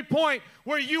very point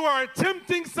where you are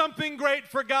attempting something great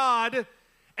for God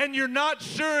and you're not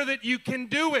sure that you can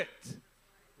do it?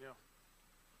 Yeah.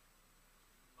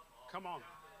 Come on.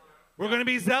 We're going to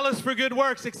be zealous for good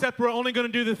works, except we're only going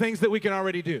to do the things that we can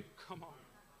already do. Come on.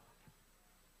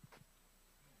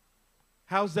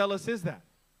 How zealous is that?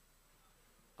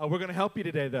 Oh, we're going to help you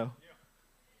today, though.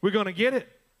 We're going to get it.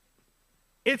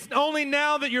 It's only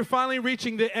now that you're finally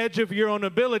reaching the edge of your own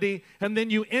ability, and then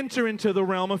you enter into the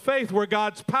realm of faith where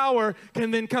God's power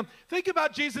can then come. Think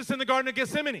about Jesus in the Garden of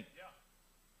Gethsemane.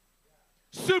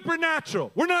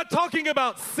 Supernatural. We're not talking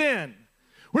about sin.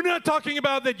 We're not talking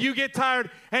about that you get tired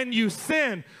and you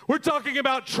sin. We're talking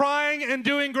about trying and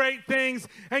doing great things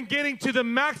and getting to the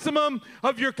maximum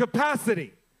of your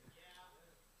capacity.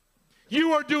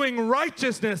 You are doing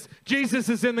righteousness. Jesus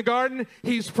is in the garden.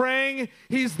 He's praying.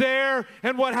 He's there.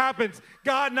 And what happens?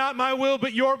 God, not my will,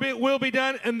 but your will be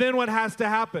done. And then what has to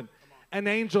happen? An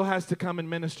angel has to come and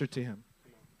minister to him.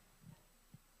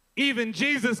 Even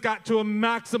Jesus got to a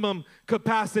maximum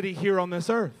capacity here on this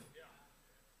earth.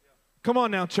 Come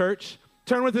on now, church.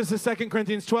 Turn with us to 2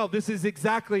 Corinthians 12. This is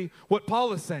exactly what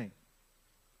Paul is saying.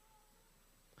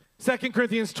 2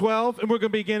 Corinthians 12, and we're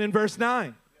going to begin in verse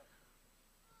 9.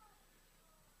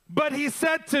 But he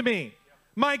said to me,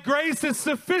 my grace is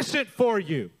sufficient for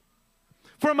you,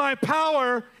 for my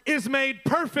power is made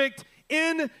perfect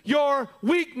in your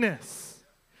weakness.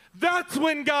 That's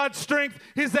when God's strength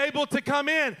is able to come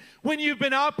in. When you've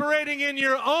been operating in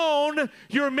your own,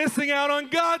 you're missing out on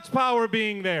God's power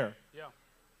being there. Yeah.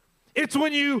 It's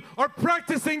when you are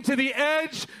practicing to the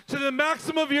edge, to the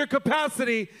maximum of your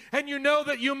capacity, and you know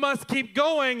that you must keep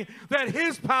going, that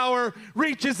his power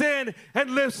reaches in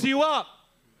and lifts you up.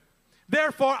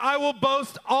 Therefore, I will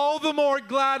boast all the more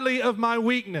gladly of my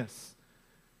weakness.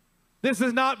 This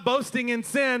is not boasting in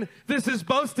sin. This is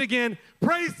boasting in,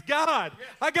 praise God.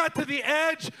 I got to the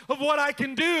edge of what I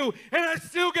can do, and I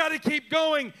still got to keep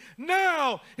going.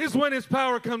 Now is when his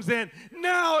power comes in.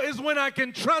 Now is when I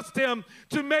can trust him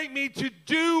to make me to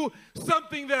do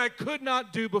something that I could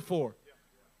not do before.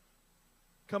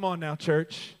 Come on now,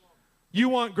 church. You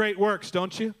want great works,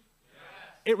 don't you?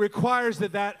 It requires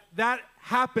that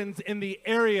happens in the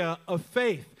area of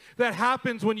faith. That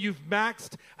happens when you've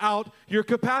maxed out your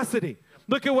capacity.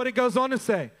 Look at what it goes on to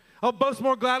say. I'll boast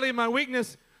more gladly in my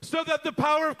weakness so that the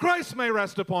power of Christ may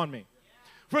rest upon me.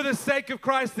 For the sake of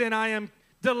Christ, then, I am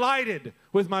delighted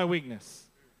with my weakness.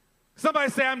 Somebody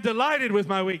say, I'm delighted with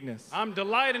my weakness. I'm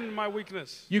delighted in my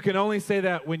weakness. You can only say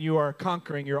that when you are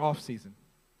conquering your off season.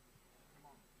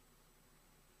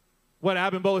 What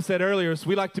Abimbola said earlier is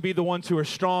we like to be the ones who are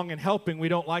strong and helping. We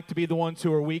don't like to be the ones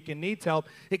who are weak and needs help,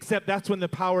 except that's when the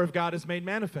power of God is made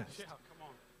manifest. Yeah, come on.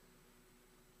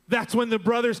 That's when the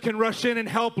brothers can rush in and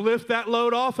help lift that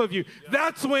load off of you. Yeah.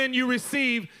 That's when you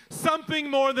receive something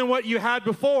more than what you had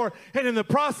before. And in the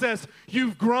process,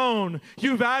 you've grown.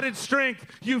 You've added strength.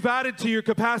 You've added to your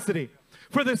capacity.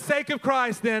 For the sake of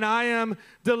Christ, then, I am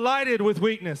delighted with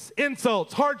weakness,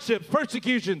 insults, hardships,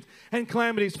 persecutions, and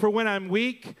calamities. For when I'm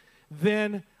weak,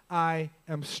 then I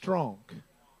am strong.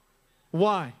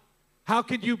 Why? How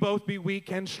can you both be weak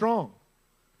and strong?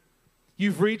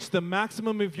 You've reached the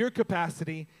maximum of your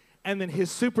capacity, and then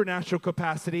his supernatural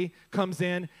capacity comes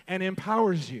in and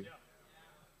empowers you.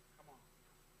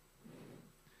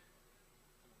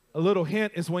 A little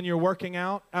hint is when you're working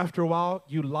out, after a while,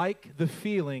 you like the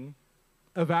feeling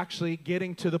of actually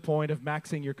getting to the point of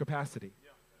maxing your capacity.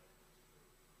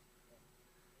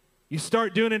 You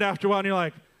start doing it after a while, and you're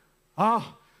like,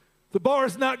 the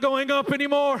bar's not going up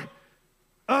anymore.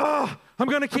 I'm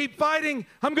going to keep fighting.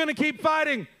 I'm going to keep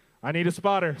fighting. I need a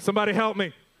spotter. Somebody help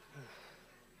me.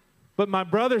 But my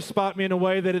brothers spot me in a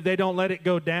way that they don't let it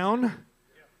go down,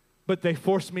 but they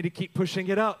force me to keep pushing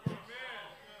it up.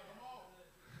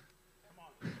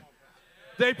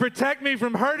 They protect me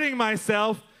from hurting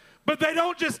myself, but they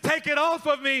don't just take it off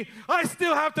of me. I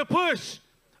still have to push.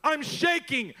 I'm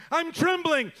shaking, I'm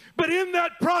trembling, but in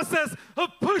that process of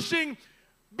pushing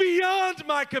beyond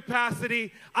my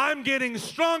capacity, I'm getting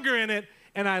stronger in it,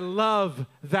 and I love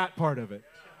that part of it.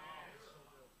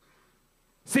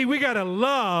 See, we got to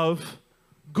love,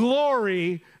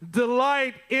 glory,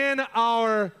 delight in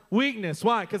our weakness.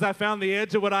 Why? Because I found the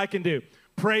edge of what I can do.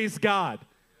 Praise God.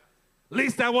 At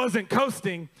least I wasn't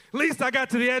coasting. At least I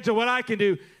got to the edge of what I can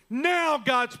do. Now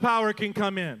God's power can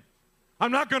come in.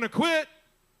 I'm not going to quit.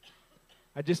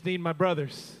 I just need my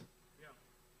brothers.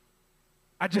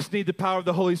 I just need the power of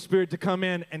the Holy Spirit to come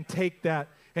in and take that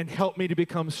and help me to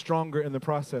become stronger in the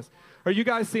process. Are you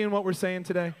guys seeing what we're saying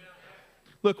today?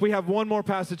 Look, we have one more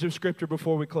passage of Scripture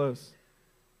before we close.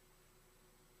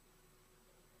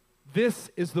 This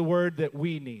is the word that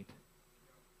we need.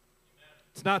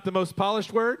 It's not the most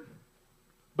polished word,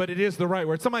 but it is the right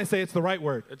word. Somebody say it's the right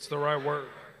word. It's the right word.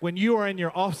 When you are in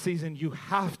your off season, you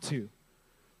have to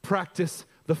practice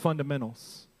the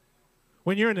fundamentals.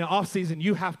 When you're in the off season,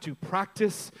 you have to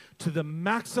practice to the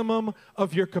maximum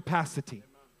of your capacity.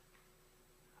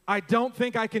 I don't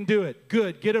think I can do it.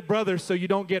 Good. Get a brother so you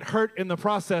don't get hurt in the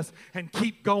process and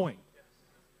keep going.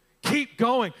 Keep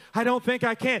going. I don't think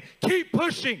I can. Keep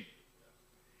pushing.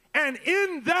 And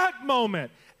in that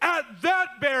moment, at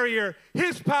that barrier,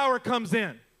 his power comes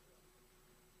in.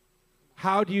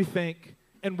 How do you think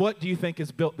And what do you think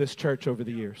has built this church over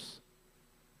the years?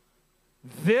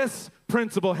 This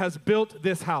principle has built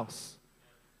this house.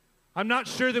 I'm not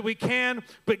sure that we can,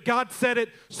 but God said it,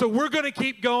 so we're going to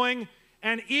keep going.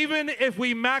 And even if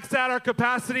we max out our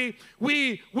capacity,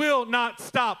 we will not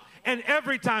stop. And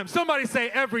every time, somebody say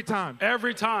every time.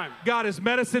 Every time. God has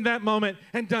met us in that moment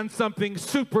and done something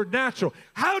supernatural.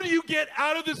 How do you get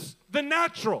out of the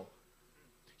natural?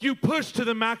 You push to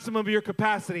the maximum of your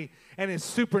capacity, and His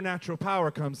supernatural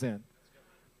power comes in.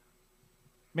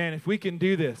 Man, if we can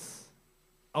do this,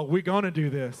 we're going to do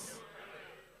this.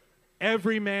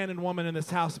 Every man and woman in this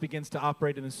house begins to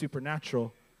operate in the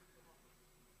supernatural,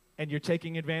 and you're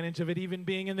taking advantage of it even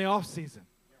being in the off season.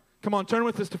 Come on, turn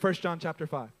with us to 1 John chapter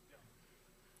 5.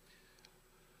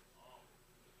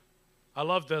 I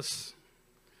love this.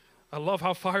 I love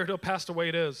how fired up Pastor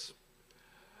Wade is.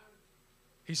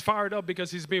 He's fired up because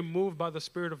he's being moved by the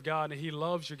Spirit of God, and he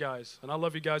loves you guys, and I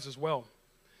love you guys as well.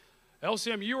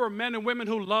 LCM, you are men and women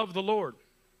who love the Lord.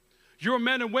 You are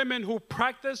men and women who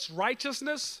practice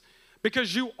righteousness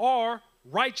because you are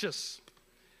righteous.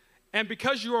 And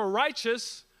because you are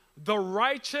righteous, the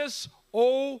righteous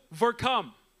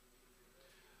overcome.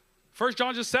 1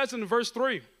 John just says in verse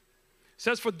 3, it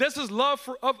says, For this is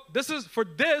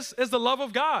the love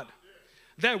of God,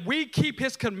 that we keep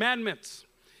His commandments.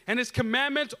 And His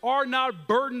commandments are not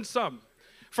burdensome.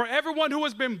 For everyone who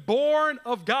has been born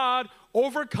of God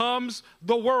overcomes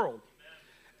the world.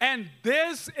 And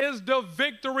this is the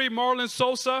victory, Marlon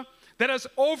Sosa, that has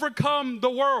overcome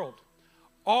the world.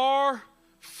 Our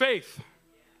faith.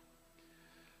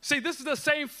 See, this is the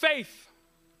same faith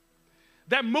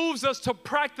that moves us to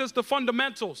practice the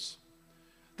fundamentals.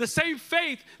 The same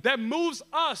faith that moves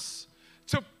us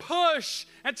to push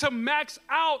and to max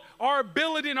out our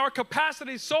ability and our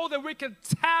capacity so that we can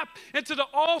tap into the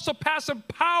all-surpassing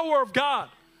power of God.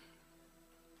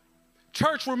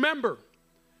 Church, remember,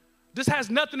 this has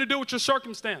nothing to do with your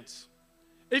circumstance.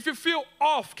 If you feel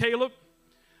off, Caleb,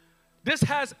 this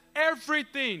has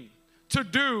everything to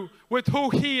do with who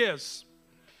He is.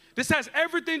 This has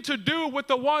everything to do with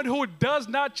the one who does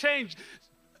not change.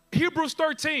 Hebrews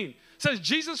 13 says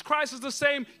Jesus Christ is the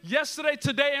same yesterday,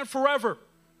 today, and forever.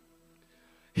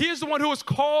 He is the one who has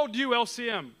called you,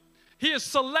 LCM. He has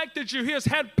selected you. He has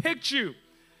handpicked you.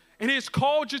 And He has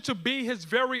called you to be His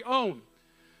very own.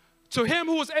 To Him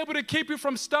who is able to keep you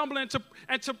from stumbling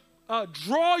and to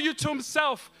draw you to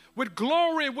Himself with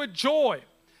glory and with joy.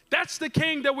 That's the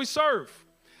King that we serve.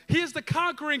 He is the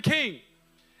conquering King.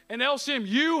 And LCM,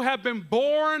 you have been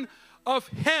born of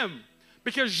Him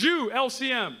because you,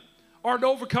 LCM, are an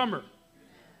overcomer.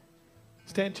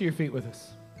 Stand to your feet with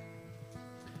us.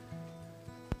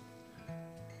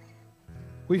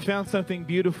 We found something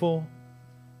beautiful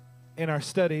in our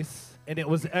studies, and it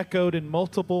was echoed in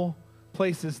multiple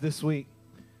places this week.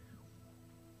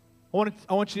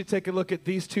 I want you to take a look at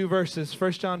these two verses,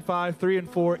 1 John 5, 3 and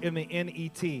 4 in the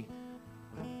NET.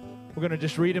 We're going to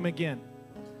just read them again.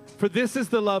 For this is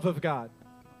the love of God.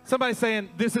 Somebody saying,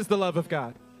 this is the love of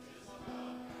God.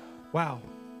 Wow.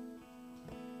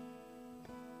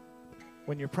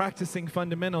 When you're practicing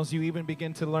fundamentals, you even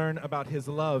begin to learn about His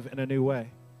love in a new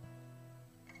way.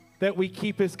 That we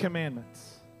keep His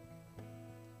commandments.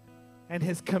 And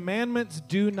His commandments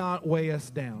do not weigh us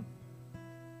down.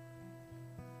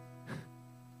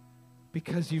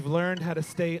 Because you've learned how to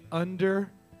stay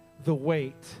under the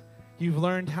weight. You've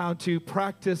learned how to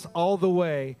practice all the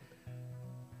way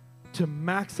to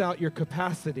max out your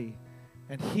capacity.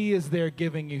 And He is there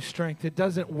giving you strength. It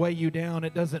doesn't weigh you down.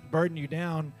 It doesn't burden you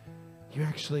down. You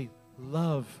actually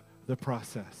love the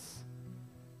process.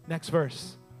 Next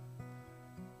verse.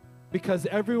 Because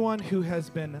everyone who has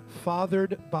been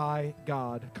fathered by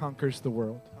God conquers the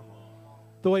world.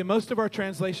 The way most of our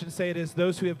translations say it is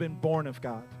those who have been born of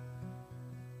God.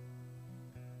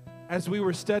 As we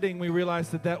were studying, we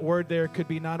realized that that word there could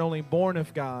be not only born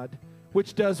of God,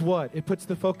 which does what? It puts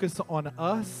the focus on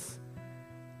us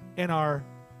and our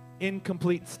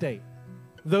incomplete state.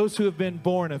 Those who have been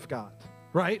born of God,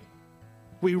 right?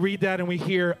 We read that and we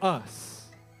hear us.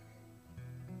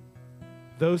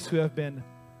 Those who have been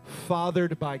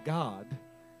fathered by God,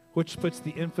 which puts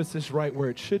the emphasis right where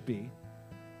it should be,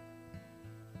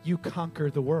 you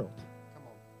conquer the world.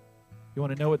 You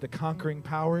want to know what the conquering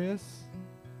power is?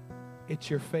 It's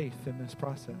your faith in this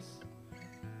process.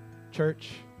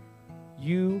 Church,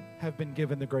 you have been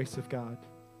given the grace of God.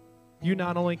 You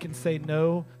not only can say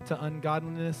no to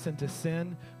ungodliness and to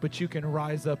sin, but you can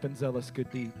rise up in zealous good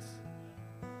deeds.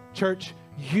 Church,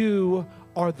 you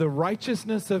are the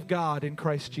righteousness of God in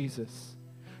Christ Jesus.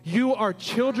 You are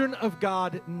children of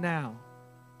God now.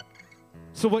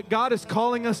 So what God is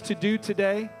calling us to do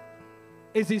today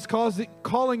is he's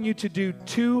calling you to do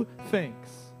two things.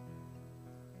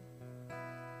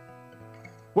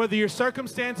 Whether your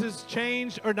circumstances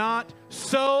change or not,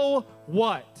 so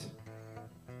what?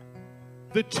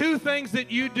 The two things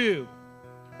that you do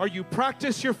are you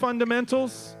practice your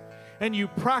fundamentals and you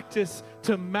practice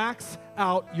to max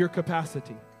out your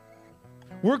capacity.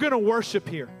 We're going to worship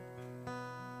here.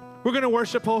 We're going to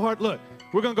worship wholeheartedly. Look,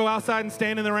 we're going to go outside and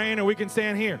stand in the rain, or we can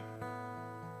stand here.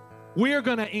 We are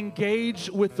going to engage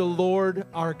with the Lord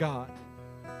our God.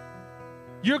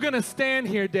 You're going to stand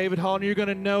here, David Hall, and you're going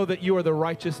to know that you are the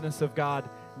righteousness of God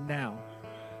now.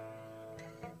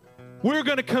 We're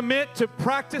going to commit to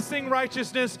practicing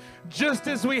righteousness just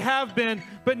as we have been,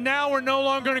 but now we're no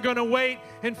longer going to wait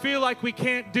and feel like we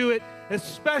can't do it,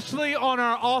 especially on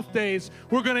our off days.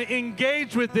 We're going to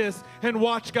engage with this and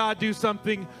watch God do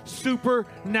something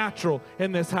supernatural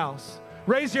in this house.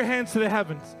 Raise your hands to the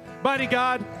heavens. Mighty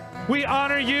God, we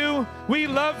honor you. We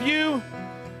love you.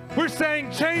 We're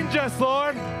saying, change us,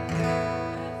 Lord.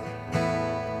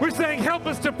 We're saying, help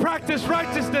us to practice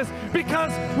righteousness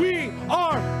because we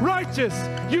are righteous.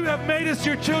 You have made us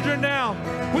your children now.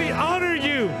 We honor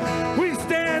you. We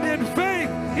stand in faith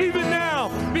even now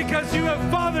because you have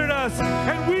fathered us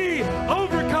and we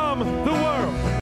overcome the world.